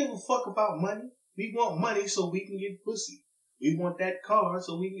 Men don't give a fuck about money. We want money so we can get pussy. We want that car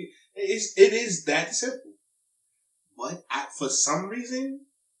so we can get... It is that simple. But for some reason,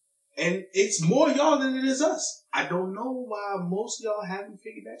 and it's more y'all than it is us. I don't know why most of y'all haven't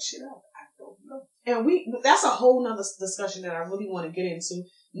figured that shit out. I don't know. And that's a whole nother discussion that I really want to get into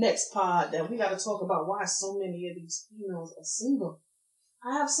next pod, that we got to talk about why so many of these females are single.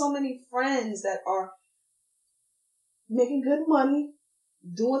 I have so many friends that are making good money,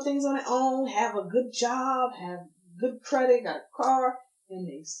 doing things on their own, have a good job, have good credit, got a car, and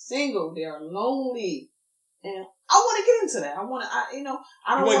they single. They are lonely. And I want to get into that. I don't You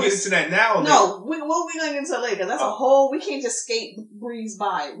want want to get into that now? Or no, we're going to get into it later. That's a whole, we can't just breeze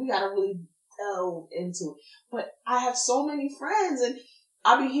by it. We got to really delve into it. But I have so many friends, and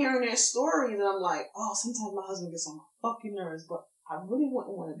I be hearing their stories, and I'm like, oh, sometimes my husband gets on my fucking nerves, but I really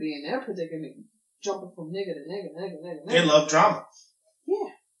wouldn't want to be in their predicament, jumping from nigga to nigga. They love drama. Yeah.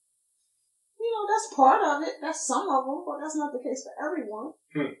 That's part of it. That's some of them, but that's not the case for everyone.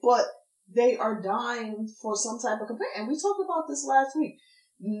 But they are dying for some type of companion. And we talked about this last week.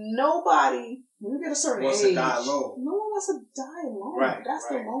 Nobody, when you get a certain wants age, to die alone. no one wants to die alone. Right, That's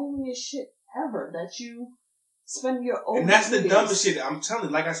right. the loneliest shit ever, that you spend your own And that's the years. dumbest shit. I'm telling you,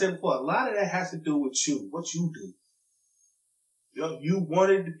 like I said before, a lot of that has to do with you, what you do. You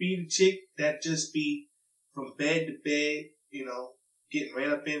wanted to be the chick that just be from bed to bed, getting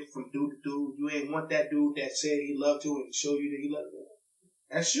ran up in from dude to dude. You ain't want that dude that said he loved you and showed you that he loved you.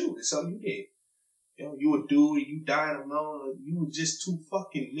 That's you. It's something you did. Yo, you a dude, you dying alone, you were just too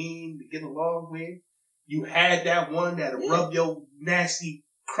fucking mean to get along with. You had that one that'll rub your nasty,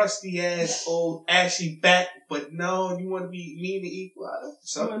 crusty ass, old ashy back, but no, you want to be mean and evil.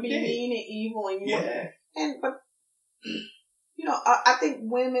 You want to be mean and evil, and you want, but you know, I think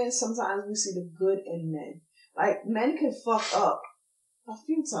women sometimes we see the good in men. Like men can fuck up a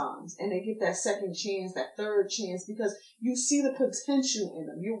few times, and they get that second chance, that third chance, because you see the potential in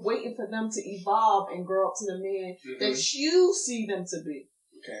them. You're waiting for them to evolve and grow up to the man that you see them to be.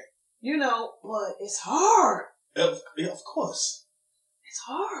 Okay. You know, but it's hard. Of course. It's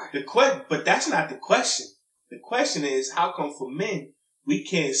hard. But that's not the question. The question is, how come for men, we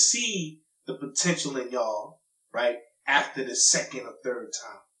can't see the potential in y'all, right, after the second or third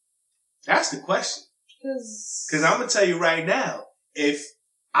time? That's the question. Because I'm going to tell you right now, if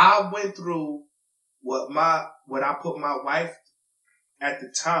I went through what I put my wife at the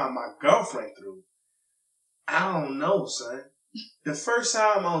time, my girlfriend through, I don't know, son. The first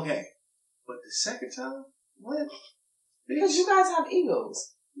time, okay. But the second time, what? Because you guys have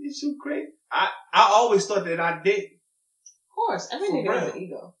egos. Is you crazy? I always thought that I did. Of course, every nigga has an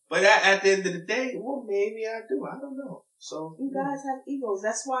ego. But at the end of the day, well, maybe I do. I don't know. So you guys have egos.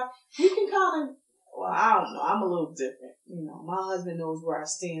 That's why you can kind of. Well, I don't know. I'm a little different. You know, my husband knows where I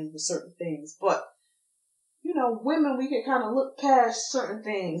stand with certain things, but you know, women we can kind of look past certain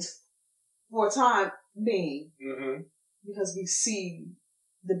things for a time being because we see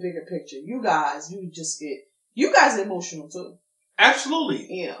the bigger picture. You guys, you guys are emotional too. Absolutely.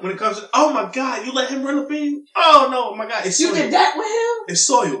 Yeah. When it comes to, oh my God, you let him run up in? Oh no, my God, it's soil. You did that with him? It's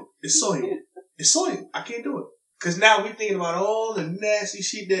soil. It's soil. It's soil. I can't do it. Cause now we're thinking about all the nasty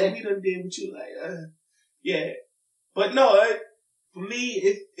shit that we done did with you. Like, yeah. But no, for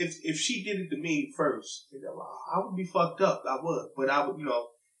me, if she did it to me first, I would be fucked up. I would. But I would,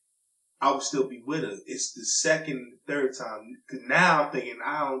 I would still be with her. It's the second, third time. Cause now I'm thinking,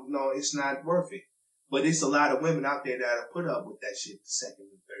 I don't know, it's not worth it. But it's a lot of women out there that'll put up with that shit the second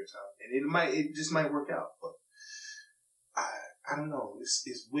and third time. And it just might work out. But I don't know.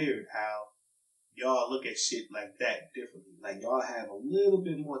 It's weird how y'all look at shit like that differently. Like y'all have a little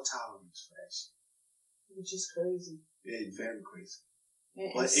bit more tolerance for that shit. Which is crazy. It's very crazy.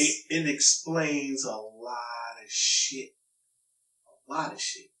 And but it explains a lot of shit. A lot of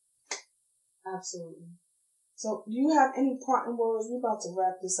shit. Absolutely. So, do you have any parting words? We're about to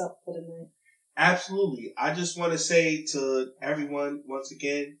wrap this up for the night. Absolutely. I just want to say to everyone, once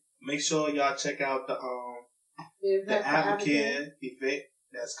again, make sure y'all check out the Advocare event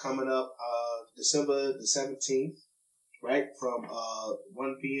that's coming up December the 17th, right? From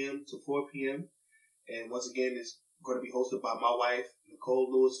 1 p.m. to 4 p.m. And once again, it's going to be hosted by my wife, Nicole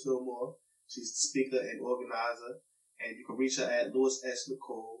Lewis Fillmore. She's the speaker and organizer. And you can reach her at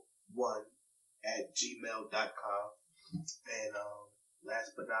LewisSNicole1@gmail.com. And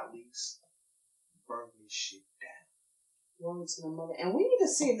last but not least, burn this shit down. Word to the mother. And we need to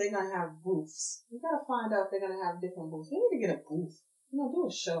see if they're going to have booths. We got to find out if they're going to have different booths. We need to get a booth. Do a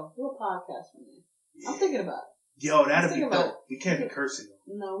show. Do a podcast from there. Yeah. I'm thinking about it. Yo, that'd be dope. We can't be cursing though.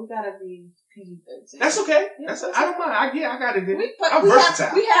 No, we gotta be PG-13. That's okay. Yeah, I don't mind. I got it. I'm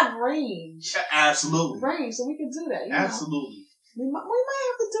versatile. We have range. Yeah, absolutely. Range, so we can do that. Absolutely. We might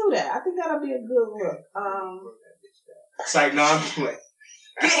have to do that. I think that'll be a good look. It's like, no, I'm just playing.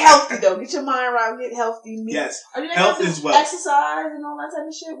 Get healthy though. Get your mind right. Get healthy. Yes. Health is well. Exercise and all that type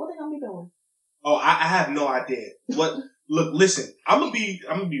of shit. What they gonna be doing? Oh, I have no idea. What? Look, listen. I'm gonna be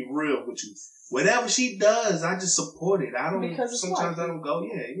real with you. Whatever she does, I just support it. I don't. Sometimes I don't go.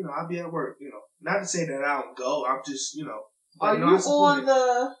 Yeah, I'll be at work. Not to say that I don't go. I'm just, Are you on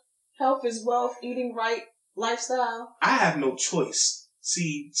the health is wealth, eating right lifestyle? I have no choice.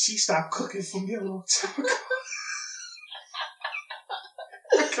 See, she stopped cooking for me a long time ago.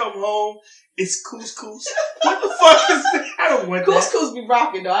 I come home, it's couscous. What the fuck is that? I don't want that. Couscous be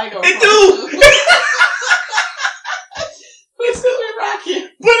rocking though. I ain't gonna. It do. Couscous be rocking,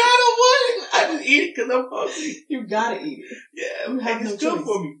 but I don't want it. I just eat it because I'm hungry. You gotta eat it. Yeah, it's good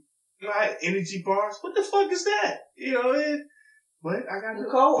for me. My energy bars. What the fuck is that? But I got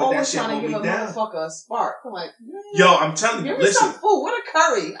Nicole always trying to give a motherfucker a spark. I'm like, yo, I'm telling you, give me some food. What a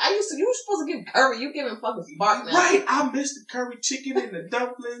curry? You were supposed to give curry. You giving fucking spark now. Right, I missed the curry chicken and the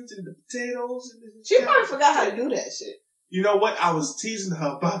dumplings and the potatoes. She probably forgot how to do that shit. You know what? I was teasing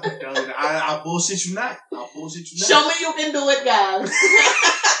her about that, though. I bullshit you not. Show me you can do it, guys.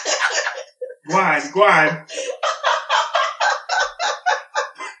 Grind.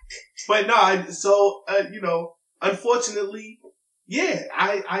 But no, unfortunately, yeah,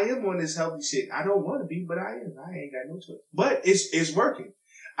 I am on this healthy shit. I don't want to be, but I am. I ain't got no choice. But it's working.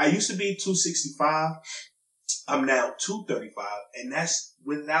 I used to be 265. I'm now 235, and that's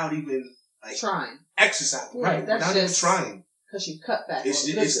without even like Trying. exercising. Yeah, Right, that's without even just- trying. Because you cut back. It's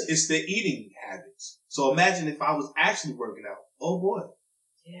on lipids. it's the eating habits. So imagine if I was actually working out. Oh boy.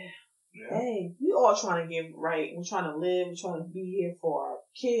 Yeah. Yeah. Hey, we all trying to get right. We're trying to live. We're trying to be here for our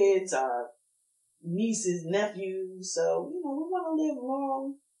kids, our nieces, nephews. So, we want to live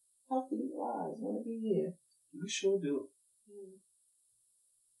long, healthy lives. We want to be here. We sure do. Mm.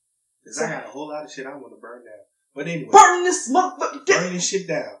 Because I got a whole lot of shit I want to burn down. But anyway, Burn this motherfucker down. burn this shit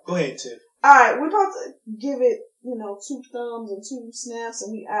down. Go ahead, Tiff. Alright, we're about to give it, 2 thumbs and 2 snaps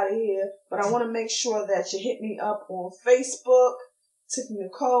and we out of here. But I want to make sure that you hit me up on Facebook, Tiffany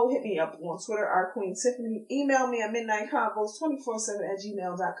Nicole. Hit me up on Twitter, our Queen Tiffany. Email me at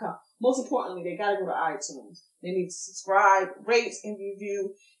midnightconvos247@gmail.com. Most importantly, they gotta go to iTunes. They need to subscribe, rate, and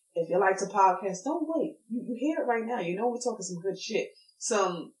review. If you like the podcast, don't wait. You hear it right now. You know we're talking some good shit.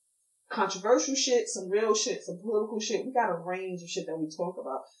 Some controversial shit, some real shit, some political shit. We got a range of shit that we talk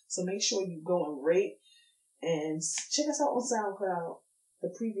about. So make sure you go and rate and check us out on SoundCloud. The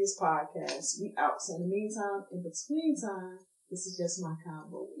previous podcast. We out. So in the meantime, in between time, this is just my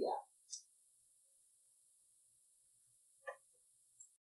combo. We out.